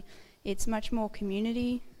country. It's much more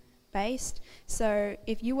community based. So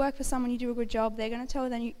if you work for someone, you do a good job, they're going to tell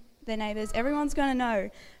their neighbours. Everyone's going to know.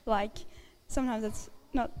 Like, sometimes it's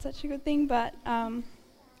not such a good thing, but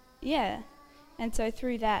yeah. And so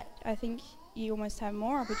through that, I think you almost have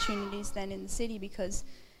more opportunities than in the city, because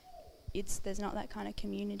there's not that kind of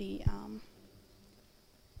community,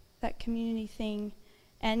 that community thing.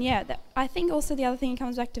 And I think also the other thing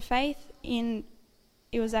comes back to faith.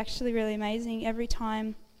 It was actually really amazing. Every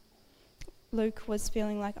time Luke was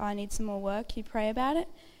feeling like, I need some more work, he'd pray about it,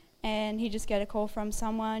 and he'd just get a call from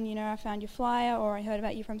someone, I found your flyer, or I heard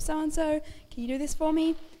about you from so-and-so, can you do this for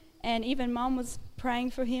me? And even Mum was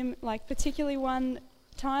praying for him, like particularly one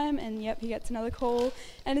time, and he gets another call.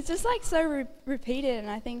 And it's just like so repeated,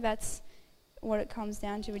 and I think that's what it comes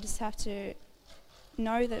down to. We just have to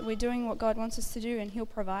know that we're doing what God wants us to do, and he'll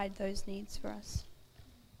provide those needs for us.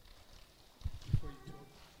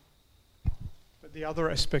 The other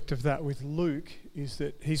aspect of that with Luke is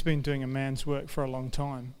that he's been doing a man's work for a long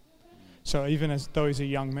time. So even though he's a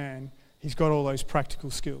young man, he's got all those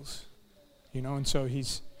practical skills, and so he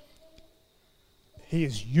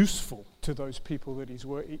is useful to those people that he's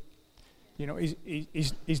working.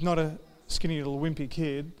 He's not a skinny little wimpy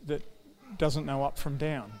kid that doesn't know up from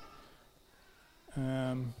down,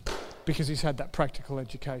 because he's had that practical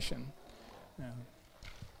education.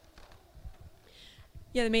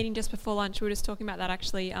 Yeah, the meeting just before lunch, we were just talking about that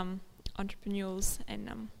actually, entrepreneurs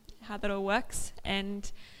and how that all works.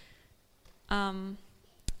 And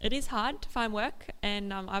it is hard to find work.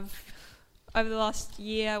 And I've, over the last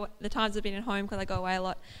year, the times I've been at home, because I go away a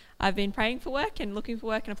lot, I've been praying for work and looking for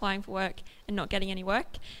work and applying for work and not getting any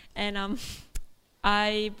work. And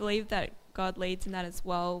I believe that God leads in that as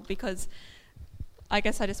well, because I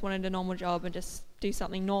guess I just wanted a normal job and just do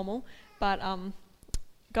something normal. But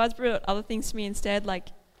God's brought other things to me instead. Like,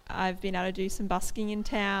 I've been able to do some busking in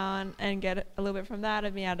town and get a little bit from that.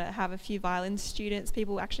 I've been able to have a few violin students.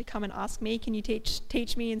 People actually come and ask me, can you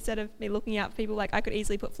teach me, instead of me looking out for people. Like, I could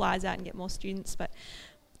easily put flyers out and get more students, but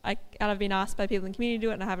I've been asked by people in the community to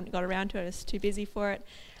do it, and I haven't got around to it. I was too busy for it.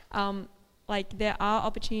 There are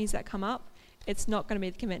opportunities that come up. It's not going to be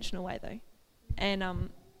the conventional way, though. And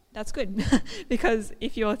that's good, because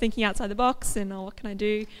if you're thinking outside the box and, what can I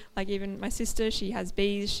do? Like, even my sister, she has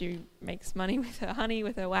bees. She makes money with her honey,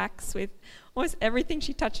 with her wax, with almost everything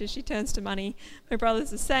she touches, she turns to money. My brother's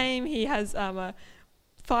the same. He has a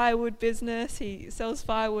firewood business. He sells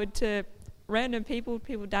firewood to random people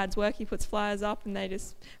Dad's work. He puts flyers up and they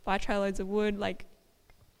just buy trailloads of wood. Like,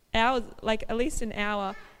 at least an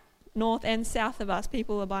hour north and south of us,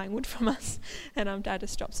 people are buying wood from us, and Dad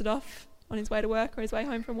just drops it off on his way to work or his way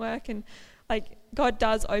home from work. And God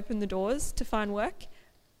does open the doors to find work,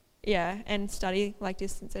 and study, like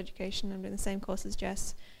distance education. I'm doing the same course as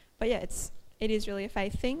Jess, but it is really a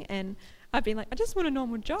faith thing. And I've been like, I just want a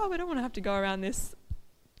normal job. I don't want to have to go around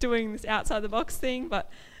doing this outside the box thing. But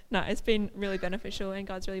no, it's been really beneficial, and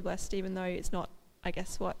God's really blessed, even though it's not, I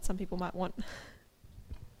guess, what some people might want.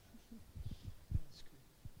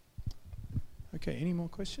 Okay, any more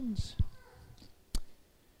questions?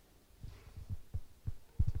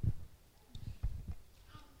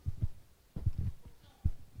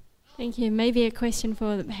 Thank you. Maybe a question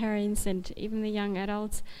for the parents and even the young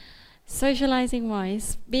adults. Socializing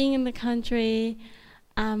wise, being in the country,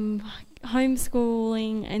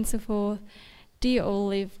 homeschooling and so forth, do you all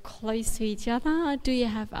live close to each other? Do you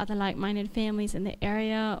have other like-minded families in the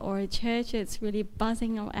area, or a church that's really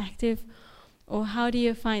buzzing or active? Or how do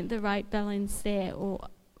you find the right balance there? Or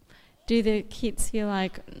do the kids feel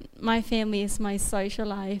like, my family is my social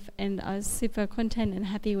life, and I was super content and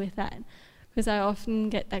happy with that? Because I often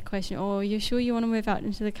get that question, you're sure you want to move out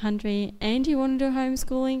into the country and you want to do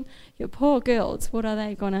homeschooling? Your poor girls, what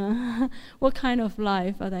kind of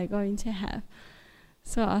life are they going to have?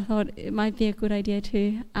 So I thought it might be a good idea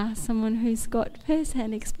to ask someone who's got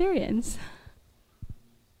first-hand experience.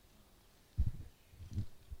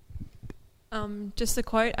 Just a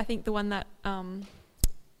quote, I think the one that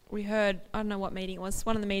we heard, I don't know what meeting it was,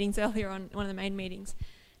 one of the meetings earlier on, one of the main meetings,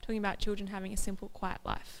 talking about children having a simple, quiet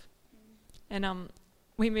life. And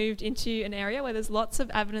we moved into an area where there's lots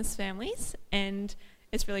of Adventist families, and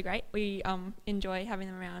it's really great. We enjoy having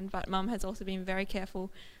them around, but Mum has also been very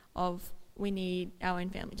careful of we need our own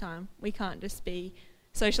family time. We can't just be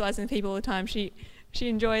socialising with people all the time. She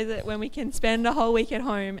enjoys it when we can spend a whole week at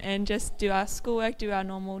home and just do our schoolwork, do our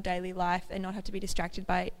normal daily life, and not have to be distracted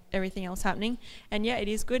by everything else happening. And yeah, it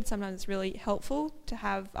is good. Sometimes it's really helpful to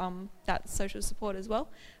have that social support as well.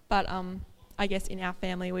 But I guess in our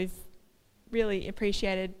family, we've really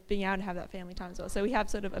appreciated being able to have that family time as well. So we have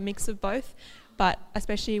sort of a mix of both. But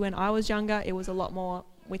especially when I was younger, it was a lot more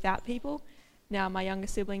without people. Now my younger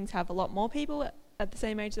siblings have a lot more people at the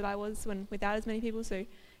same age that I was when without as many people. So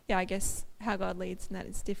yeah, I guess how God leads and that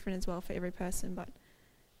is different as well for every person. But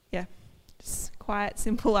yeah, just quiet,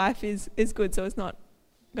 simple life is good. So it's not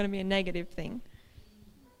going to be a negative thing.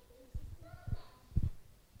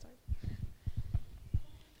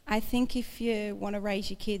 I think if you want to raise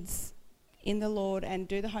your kids in the Lord and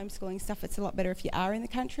do the homeschooling stuff, it's a lot better if you are in the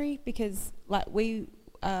country, because like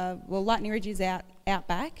Lightning Ridge is out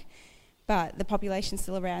back, but the population's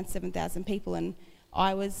still around 7,000 people, and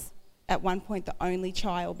I was at one point the only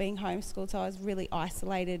child being homeschooled, so I was really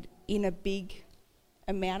isolated in a big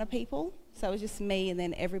amount of people. So it was just me and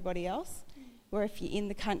then everybody else. Where if you're in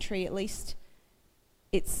the country, at least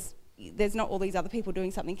there's not all these other people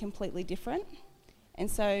doing something completely different. And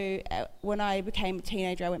so when I became a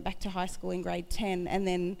teenager, I went back to high school in grade 10, and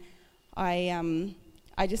then I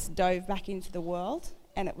just dove back into the world,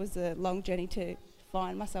 and it was a long journey to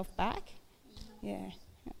find myself back. Yeah.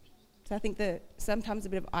 So I think that sometimes a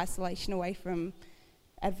bit of isolation away from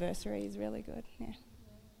adversity is really good. Yeah.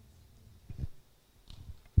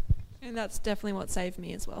 And that's definitely what saved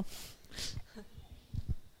me as well.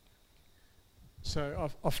 So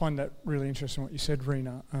I find that really interesting what you said,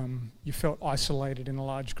 Rena. You felt isolated in a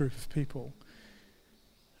large group of people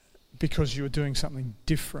because you were doing something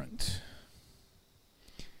different.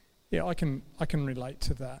 Yeah, I can relate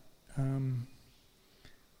to that.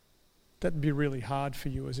 That'd be really hard for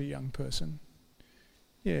you as a young person.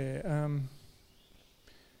 Yeah.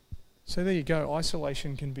 So there you go.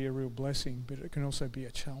 Isolation can be a real blessing, but it can also be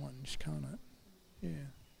a challenge, can't it? Yeah.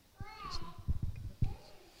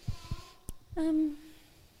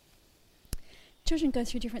 Children go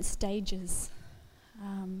through different stages.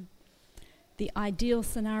 The ideal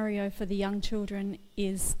scenario for the young children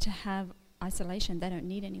is to have isolation. They don't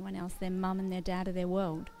need anyone else. Their mum and their dad are their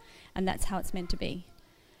world, and that's how it's meant to be.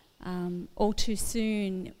 All too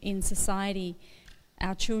soon in society,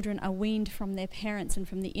 our children are weaned from their parents and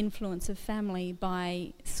from the influence of family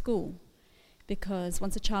by school, because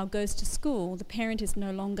once a child goes to school, the parent is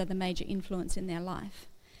no longer the major influence in their life.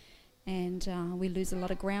 And we lose a lot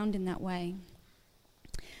of ground in that way.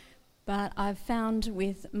 But I've found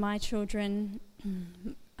with my children,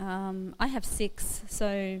 I have 6,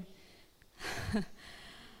 so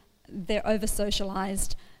they're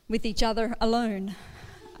over-socialised with each other alone.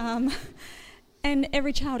 And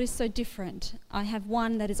every child is so different. I have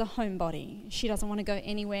one that is a homebody. She doesn't want to go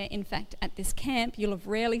anywhere. In fact, at this camp, you'll have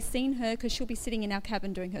rarely seen her because she'll be sitting in our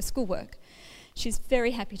cabin doing her schoolwork. She's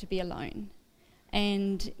very happy to be alone.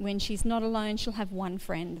 And when she's not alone, she'll have one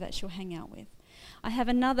friend that she'll hang out with. I have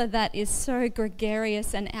another that is so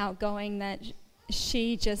gregarious and outgoing that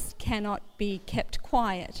she just cannot be kept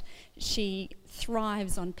quiet. She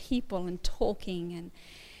thrives on people and talking,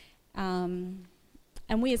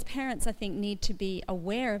 and we as parents, I think, need to be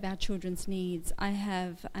aware of our children's needs. I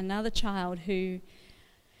have another child who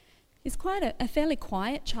is quite a fairly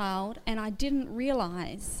quiet child, and I didn't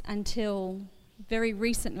realise until very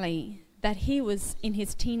recently that he was in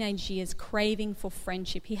his teenage years craving for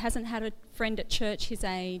friendship. He hasn't had a friend at church his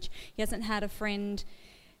age. He hasn't had a friend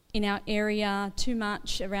in our area too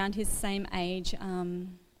much around his same age.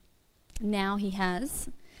 Now he has.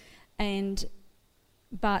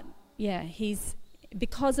 But yeah,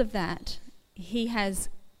 because of that, he has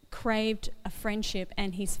craved a friendship,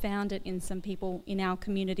 and he's found it in some people in our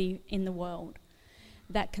community in the world.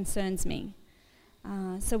 That concerns me.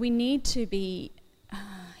 So we need to be...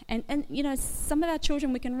 And you know, some of our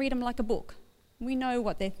children, we can read them like a book. We know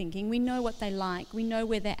what they're thinking. We know what they like. We know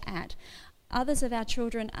where they're at. Others of our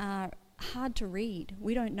children are hard to read.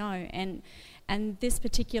 We don't know. And this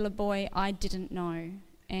particular boy, I didn't know.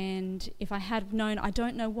 And if I had known, I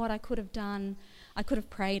don't know what I could have done. I could have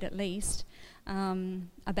prayed at least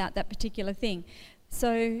about that particular thing.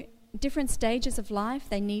 So different stages of life,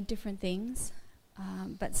 they need different things.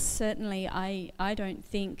 But certainly I don't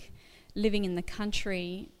think living in the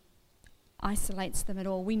country isolates them at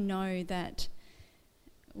all. We know that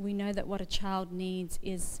what a child needs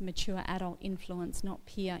is mature adult influence, not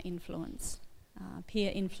peer influence.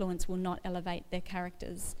 Peer influence will not elevate their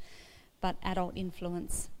characters. but adult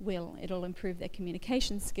influence will. It'll improve their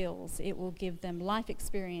communication skills. It will give them life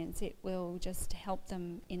experience. It will just help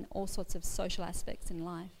them in all sorts of social aspects in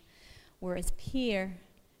life. Whereas peer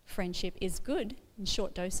friendship is good in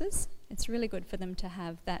short doses. It's really good for them to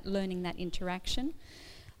have that learning, that interaction.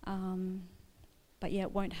 But yeah,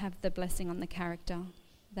 it won't have the blessing on the character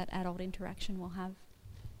that adult interaction will have.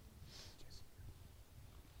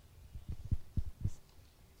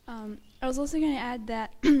 I was also going to add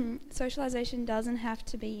that socialization doesn't have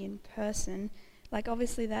to be in person. Like,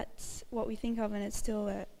 obviously that's what we think of and it's still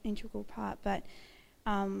an integral part, but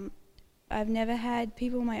I've never had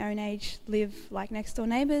people my own age live like next door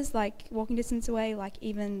neighbours, like walking distance away, like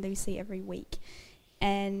even they see every week.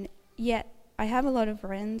 And yet I have a lot of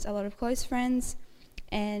friends, a lot of close friends,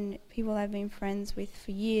 and people I've been friends with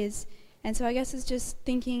for years. And so I guess it's just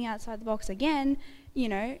thinking outside the box again, you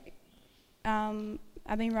know.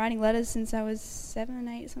 I've been writing letters since I was 7,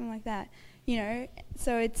 8, something like that, you know.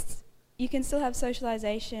 So it's, you can still have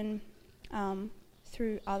socialization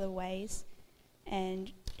through other ways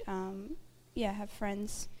and, have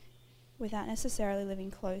friends without necessarily living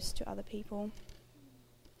close to other people.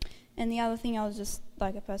 And the other thing, I was just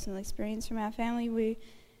like a personal experience from our family.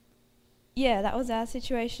 That was our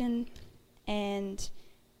situation. And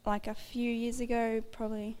like a few years ago,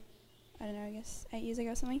 probably, I don't know, I guess 8 years ago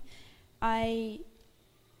or something, I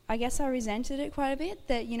guess I resented it quite a bit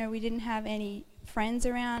that, you know, we didn't have any friends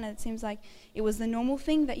around. And it seems like it was the normal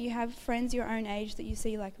thing that you have friends your own age that you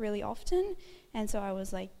see like really often. And so I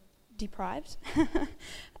was like deprived.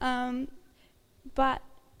 But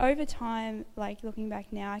over time, like looking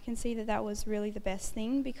back now, I can see that that was really the best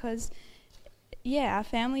thing because, our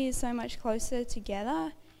family is so much closer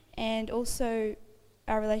together, and also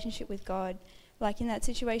our relationship with God. Like in that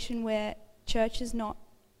situation where church is not,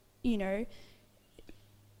 you know,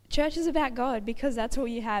 church is about God because that's all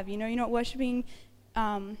you have. You know, you're not worshipping,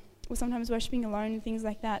 or sometimes worshipping alone and things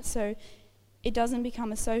like that. So it doesn't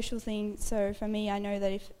become a social thing. So for me, I know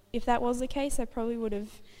that if that was the case, I probably would have,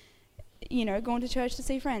 you know, gone to church to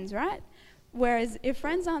see friends, right? Whereas if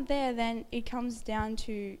friends aren't there, then it comes down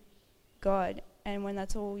to God. And when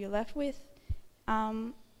that's all you're left with,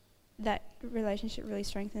 that relationship really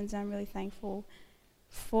strengthens. I'm really thankful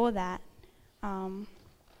for that.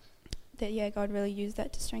 That God really used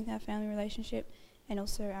that to strengthen our family relationship and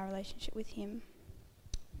also our relationship with Him.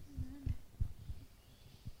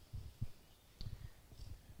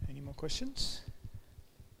 Any more questions?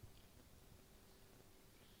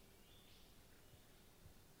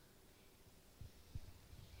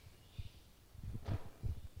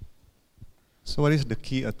 So what is the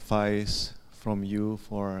key advice from you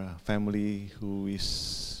for a family who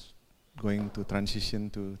is going to transition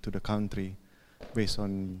to the country based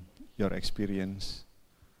on your experience?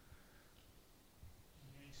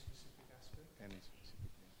 Any specific aspect?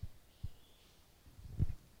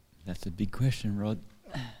 That's a big question, Rod.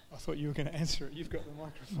 I thought you were going to answer it. You've got the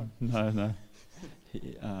microphone. No.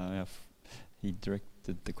 He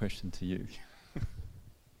directed the question to you.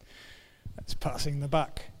 That's passing the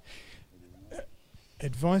buck.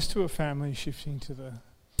 Advice to a family shifting to the...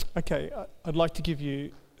 Okay, I'd like to give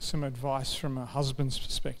you some advice from a husband's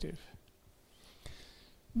perspective.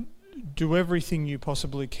 Do everything you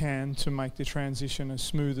possibly can to make the transition as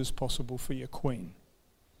smooth as possible for your queen.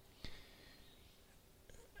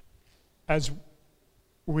 As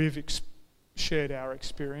we've shared our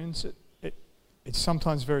experience, it's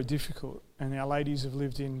sometimes very difficult, and our ladies have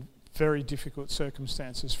lived in very difficult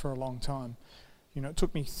circumstances for a long time. You know, it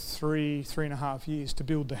took me 3.5 years to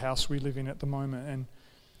build the house we live in at the moment, and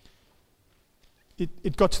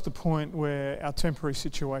it got to the point where our temporary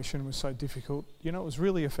situation was so difficult, you know, it was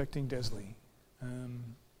really affecting Desley.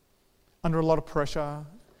 Under a lot of pressure,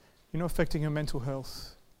 you know, affecting her mental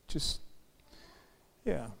health.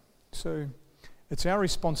 So it's our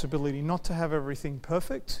responsibility not to have everything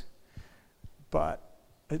perfect, but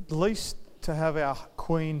at least to have our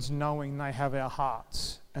queens knowing they have our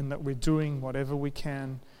hearts and that we're doing whatever we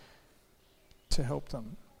can to help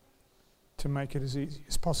them, to make it as easy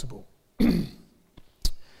as possible.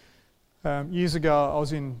 Years ago, I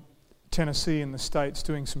was in Tennessee in the States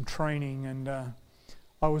doing some training, and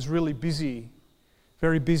I was really busy,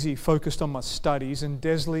 very busy, focused on my studies, and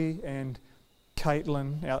Desley and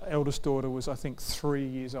Caitlin, our eldest daughter, was I think 3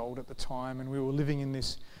 years old at the time, and we were living in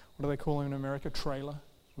this, what do they call it in America, trailer.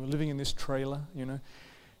 We were living in this trailer, you know,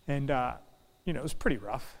 and you know, it was pretty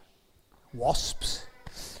rough. Wasps.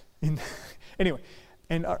 Anyway,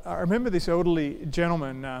 and I remember this elderly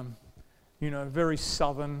gentleman, you know, very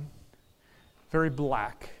southern, very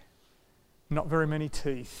black, not very many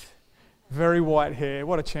teeth, very white hair.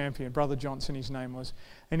 What a champion. Brother Johnson, his name was.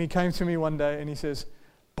 And he came to me one day and he says,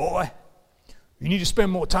 "Boy, you need to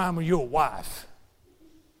spend more time with your wife."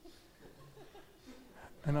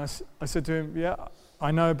 And I said to him, "Yeah,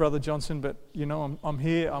 I know, Brother Johnson, but you know, I'm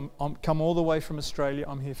here. I'm come all the way from Australia.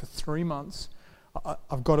 I'm here for 3 months.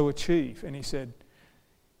 I've got to achieve." And he said,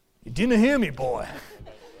 "You didn't hear me, boy.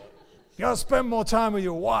 You got to spend more time with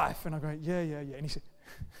your wife." And I go, yeah. And he said,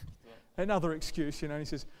 another excuse, and he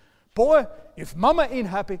says, "Boy, if mama ain't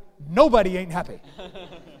happy, nobody ain't happy.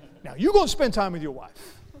 Now, you're going to spend time with your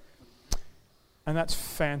wife." And that's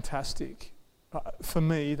fantastic. For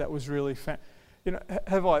me, that was really you know,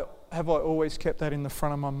 have I always kept that in the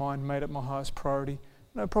front of my mind, made it my highest priority?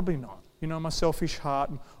 No, probably not. You know, my selfish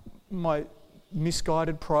heart, my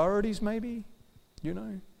misguided priorities maybe, you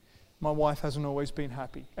know. My wife hasn't always been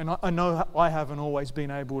happy. And I know I haven't always been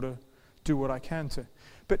able to do what I can to.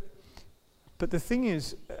 But the thing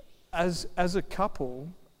is, as a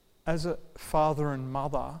couple, as a father and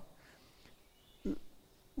mother,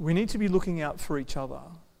 we need to be looking out for each other,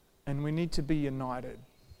 and we need to be united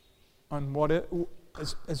on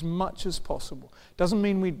as much as possible. Doesn't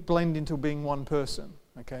mean we blend into being one person,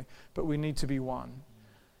 okay? But we need to be one.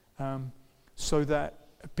 So that,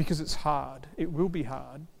 because it's hard, it will be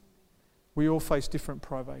hard. We all face different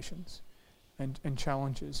privations and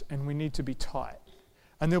challenges, and we need to be tight.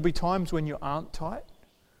 And there'll be times when you aren't tight,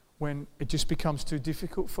 when it just becomes too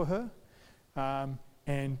difficult for her.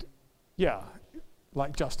 And yeah,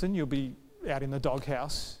 like Justin, you'll be out in the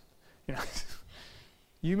doghouse, you know.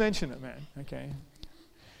 You mention it, man, okay?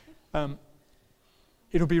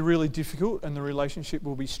 It'll be really difficult and the relationship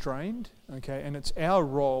will be strained, okay? And it's our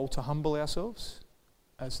role to humble ourselves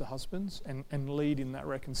as the husbands and lead in that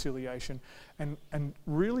reconciliation and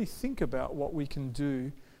really think about what we can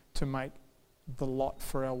do to make the lot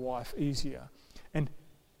for our wife easier. And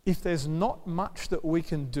if there's not much that we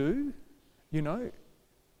can do, you know,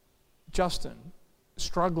 Justin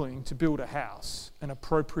struggling to build a house, an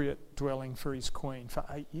appropriate dwelling for his queen for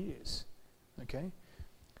 8 years, okay?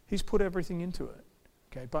 He's put everything into it,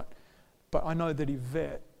 okay? But I know that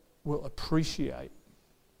Yvette will appreciate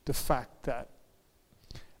the fact that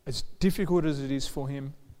as difficult as it is for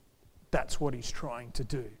him, that's what he's trying to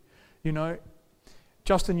do. You know,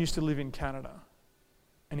 Justin used to live in Canada,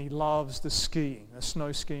 and he loves the skiing, the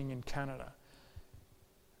snow skiing in Canada.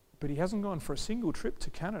 But he hasn't gone for a single trip to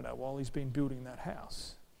Canada while he's been building that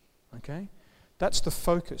house, okay? That's the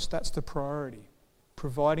focus, that's the priority.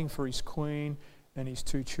 Providing for his queen and his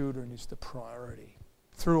 2 children is the priority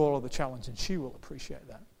through all of the challenge, and she will appreciate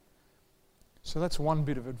that. So that's one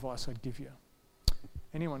bit of advice I'd give you.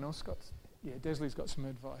 Anyone else got? Yeah, Desley's got some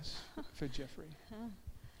advice for Jeffrey.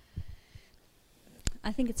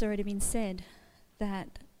 I think it's already been said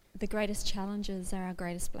that the greatest challenges are our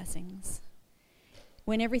greatest blessings.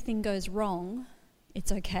 When everything goes wrong,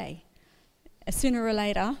 it's okay. Sooner or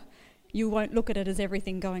later, you won't look at it as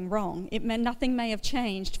everything going wrong. Nothing may have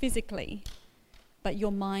changed physically, but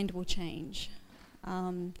your mind will change.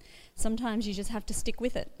 Sometimes you just have to stick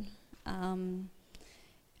with it.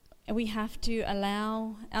 And we have to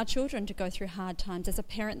allow our children to go through hard times. As a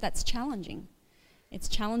parent, that's challenging. It's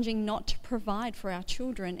challenging not to provide for our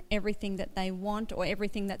children everything that they want or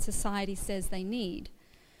everything that society says they need.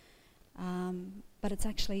 But it's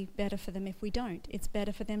actually better for them if we don't. It's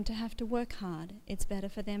better for them to have to work hard. It's better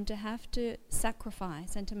for them to have to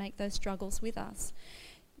sacrifice and to make those struggles with us.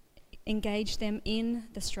 Engage them in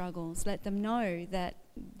the struggles. Let them know that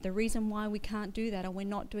the reason why we can't do that or we're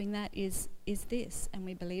not doing that is this, and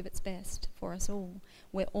we believe it's best for us all.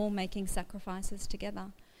 We're all making sacrifices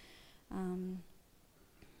together. And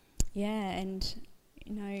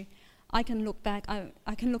you know, I can look back.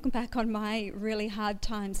 I can look back on my really hard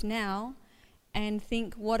times now, and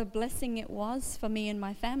think what a blessing it was for me and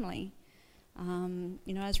my family.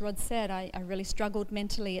 You know, as Rod said, I really struggled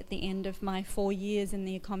mentally at the end of my 4 years in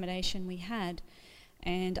the accommodation we had.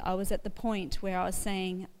 And I was at the point where I was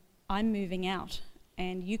saying, I'm moving out,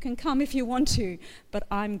 and you can come if you want to, but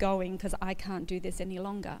I'm going because I can't do this any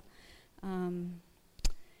longer.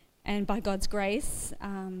 And by God's grace,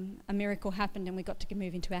 a miracle happened and we got to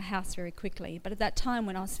move into our house very quickly. But at that time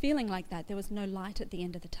when I was feeling like that, there was no light at the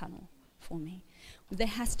end of the tunnel for me. There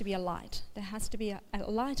has to be a light. There has to be a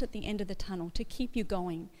light at the end of the tunnel to keep you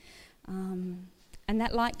going. And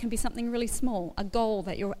that light can be something really small, a goal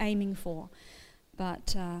that you're aiming for.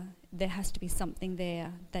 But there has to be something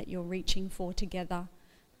there that you're reaching for together.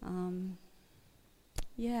 And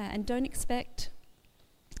don't expect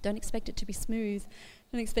it to be smooth.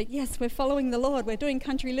 Don't expect, yes, we're following the Lord, we're doing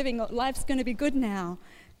country living, life's going to be good now.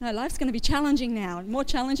 No, life's going to be challenging now, more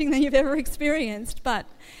challenging than you've ever experienced. But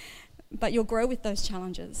but you'll grow with those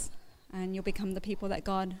challenges, and you'll become the people that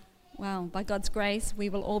God, by God's grace, we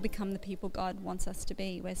will all become the people God wants us to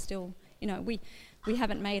be. We're still, we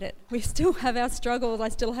haven't made it. We still have our struggles. I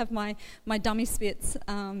still have my dummy spits.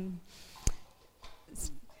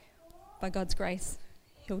 By God's grace,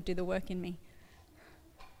 He'll do the work in me.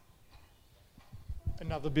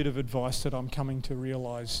 Another bit of advice that I'm coming to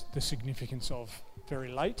realise the significance of very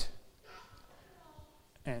late,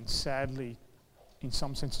 and sadly, in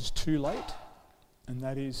some senses, too late, and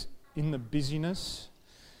that is in the busyness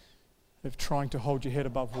of trying to hold your head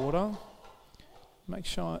above water,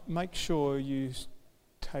 make sure you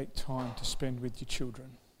take time to spend with your children.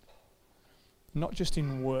 Not just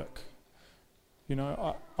in work.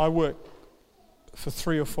 I work for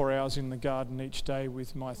 3 or 4 hours in the garden each day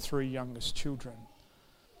with my 3 youngest children.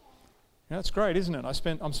 That's great, isn't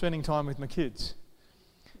it? I'm spending time with my kids.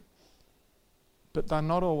 But they're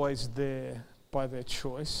not always there by their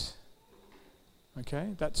choice.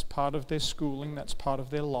 Okay? That's part of their schooling, that's part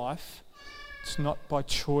of their life. It's not by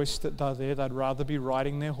choice that they're there. They'd rather be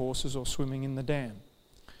riding their horses or swimming in the dam.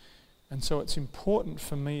 And so it's important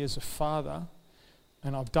for me as a father,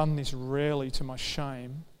 and I've done this rarely to my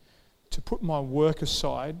shame, to put my work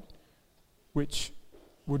aside, which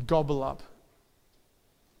would gobble up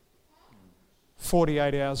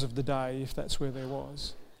 48 hours of the day, if that's where there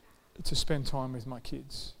was, to spend time with my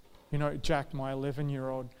kids. Jack, my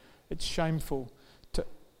 11-year-old, it's shameful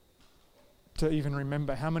to even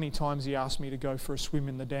remember how many times he asked me to go for a swim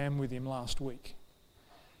in the dam with him last week.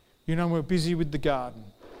 We're busy with the garden.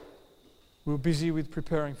 We were busy with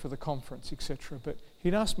preparing for the conference, etc. But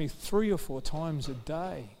he'd ask me 3 or 4 times a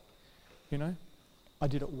day. I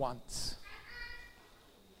did it once.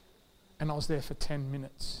 And I was there for 10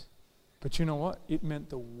 minutes. But you know what? It meant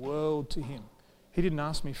the world to him. He didn't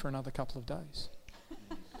ask me for another couple of days.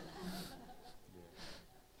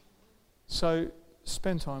 So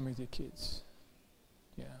spend time with your kids.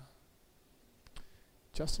 Yeah.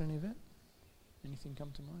 Justin and Yvette? Anything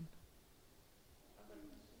come to mind?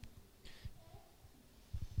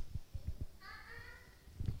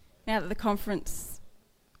 Now that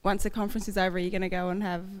once the conference is over, you're going to go and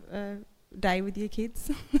have a day with your kids?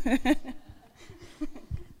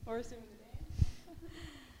 Or a swim in the dam?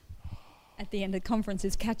 At the end of the conference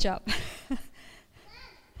is catch up.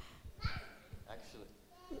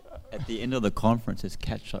 At the end of the conference is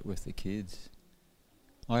catch up with the kids.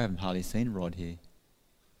 I haven't hardly seen Rod here.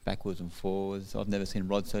 Backwards and forwards. I've never seen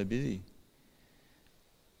Rod so busy.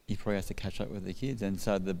 He probably has to catch up with the kids. And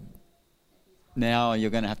so now you're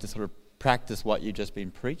going to have to sort of practice what you've just been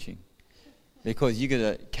preaching. Because you're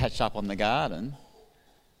going to catch up on the garden.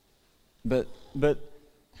 But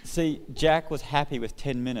see, Jack was happy with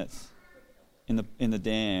 10 minutes in the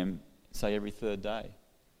dam, say every 3rd day.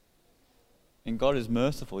 And God is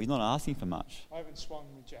merciful. He's not asking for much. I haven't swum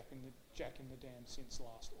with Jack in the dam since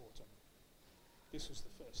last autumn. This was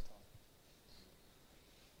the first time.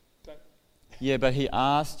 Yeah, but he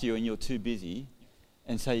asked you and you're too busy,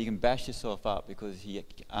 and so you can bash yourself up because he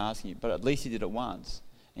asked you. But at least he did it once,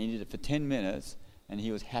 and he did it for 10 minutes, and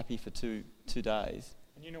he was happy for two days.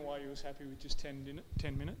 And you know why he was happy with just 10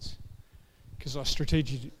 minutes? Because I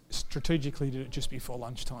strategically did it just before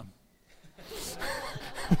lunchtime.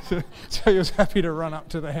 So he was happy to run up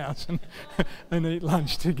to the house and eat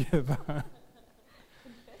lunch together.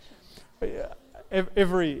 Yeah,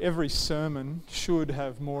 every sermon should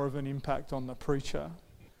have more of an impact on the preacher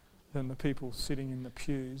than the people sitting in the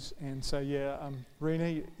pews. And so,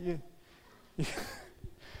 Rena,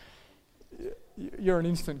 you're an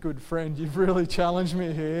instant good friend. You've really challenged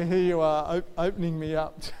me here. Here you are, opening me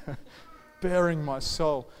up to bearing my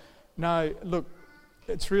soul. No, look,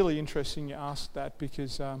 it's really interesting you asked that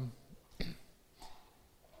because I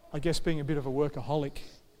guess being a bit of a workaholic,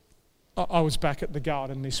 I was back at the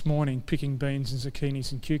garden this morning picking beans and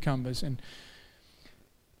zucchinis and cucumbers, and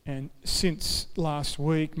since last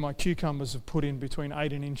week my cucumbers have put in between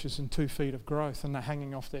 18 inches and 2 feet of growth, and they're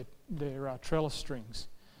hanging off their trellis strings.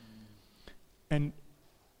 And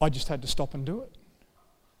I just had to stop and do it.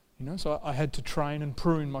 So I had to train and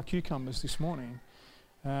prune my cucumbers this morning.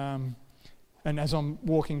 And as I'm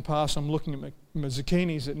walking past, I'm looking at my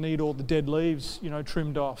zucchinis that need all the dead leaves,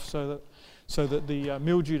 trimmed off so that the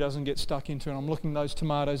mildew doesn't get stuck into it. I'm looking at those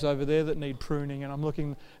tomatoes over there that need pruning, and I'm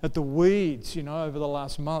looking at the weeds, over the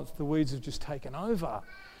last month. The weeds have just taken over.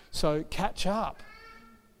 So catch up.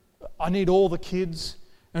 I need all the kids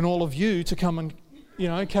and all of you to come and,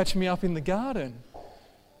 catch me up in the garden.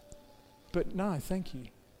 But no, thank you.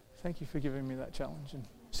 Thank you for giving me that challenge and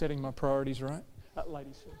setting my priorities right.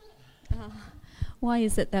 Ladies first. Why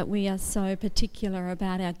is it that we are so particular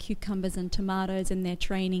about our cucumbers and tomatoes and their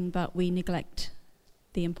training, but we neglect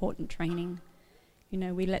the important training? You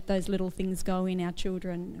know, we let those little things go in our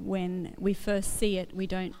children. When we first see it, we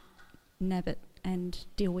don't nab it and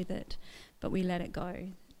deal with it, but we let it go.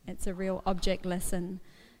 It's a real object lesson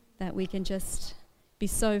that we can just be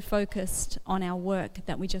so focused on our work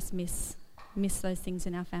that we just miss those things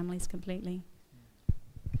in our families completely.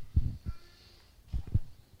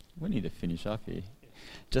 We need to finish up here.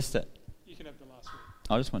 Just that. You can have the last word.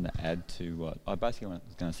 I just wanted to add to what I basically was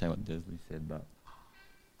going to say what Desley said, but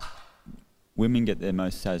women get their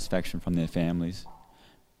most satisfaction from their families,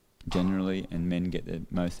 generally, and men get their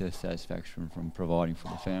most satisfaction from providing for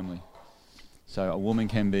the family. So a woman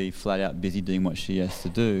can be flat out busy doing what she has to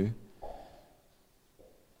do,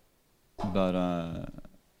 but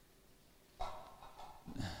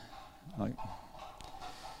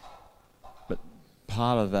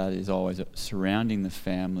part of that is always surrounding the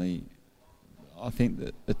family. I think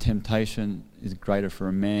that the temptation is greater for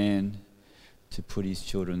a man to put his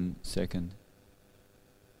children second.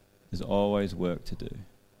 There's always work to do.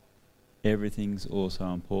 Everything's also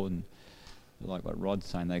important. Like what Rod's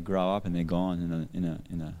saying, they grow up and they're gone in a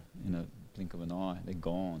blink of an eye. They're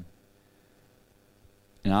gone.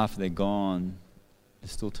 And after they're gone,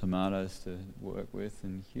 there's still tomatoes to work with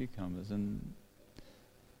and cucumbers, and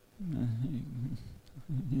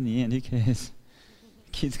in the end, who cares?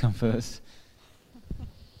 Kids come first.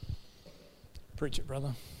 Preach it,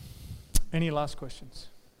 brother. Any last questions?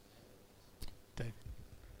 David.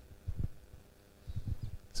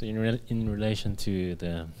 So in relation to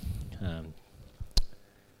the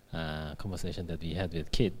conversation that we had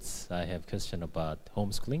with kids, I have a question about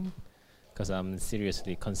homeschooling, because I'm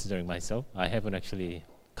seriously considering myself. I haven't actually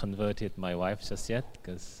converted my wife just yet,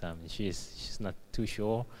 because she's not too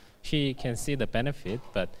sure. She can see the benefit,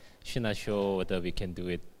 but she's not sure whether we can do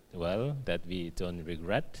it well, that we don't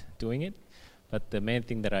regret doing it. But the main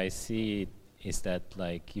thing that I see is that,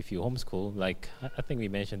 like, if you homeschool, like I think we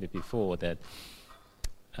mentioned it before, that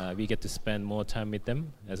we get to spend more time with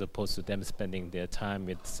them as opposed to them spending their time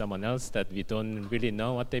with someone else that we don't really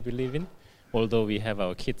know what they believe in. Although we have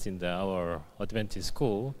our kids in our Adventist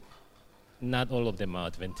school, not all of them are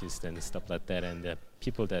Adventist and stuff like that, and the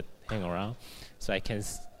people that hang around. So I can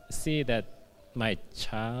see that my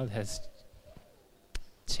child has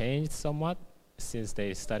changed somewhat since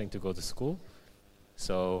they're starting to go to school.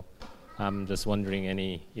 So I'm just wondering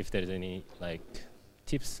if there's any like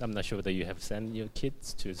tips. I'm not sure whether you have sent your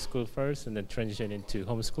kids to school first and then transition into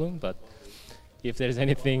homeschooling, but if there's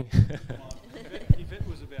anything. Yvette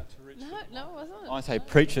was about to reach. No, it wasn't. I say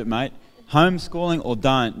preach it, mate. Homeschooling or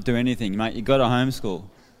don't do anything, mate. You got to homeschool.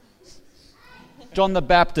 John the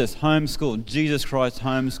Baptist homeschooled. Jesus Christ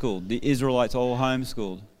homeschooled. The Israelites all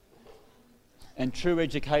homeschooled. And true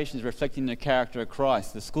education is reflecting the character of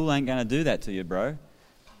Christ. The school ain't going to do that to you, bro.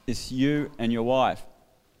 It's you and your wife.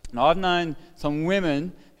 Now, I've known some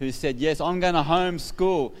women who said, yes, I'm going to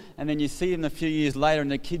homeschool. And then you see them a few years later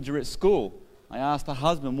and the kids are at school. I asked the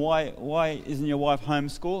husband, why isn't your wife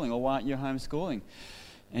homeschooling, or why aren't you homeschooling?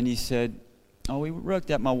 And he said, oh, we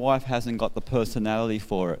worked out my wife hasn't got the personality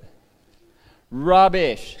for it.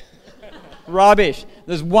 Rubbish. Rubbish.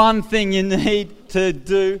 There's one thing you need to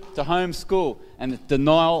do to homeschool, and it's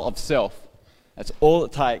denial of self. That's all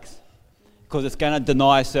it takes, because it's going to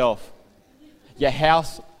deny self. Your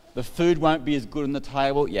house, the food won't be as good on the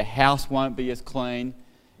table. Your house won't be as clean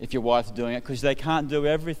if your wife's doing it, because they can't do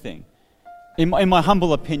everything. In my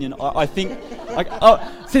humble opinion, I think, I'll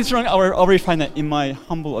reframe that. In my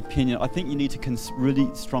humble opinion, I think you need to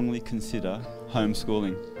really strongly consider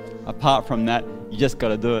homeschooling. Apart from that, you just got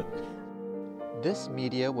to do it. This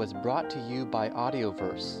media was brought to you by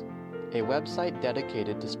Audioverse, a website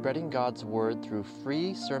dedicated to spreading God's Word through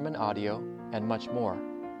free sermon audio and much more.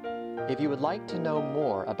 If you would like to know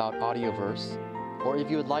more about Audioverse, or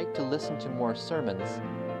if you would like to listen to more sermons,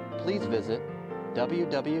 please visit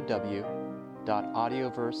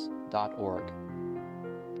www.audioverse.org.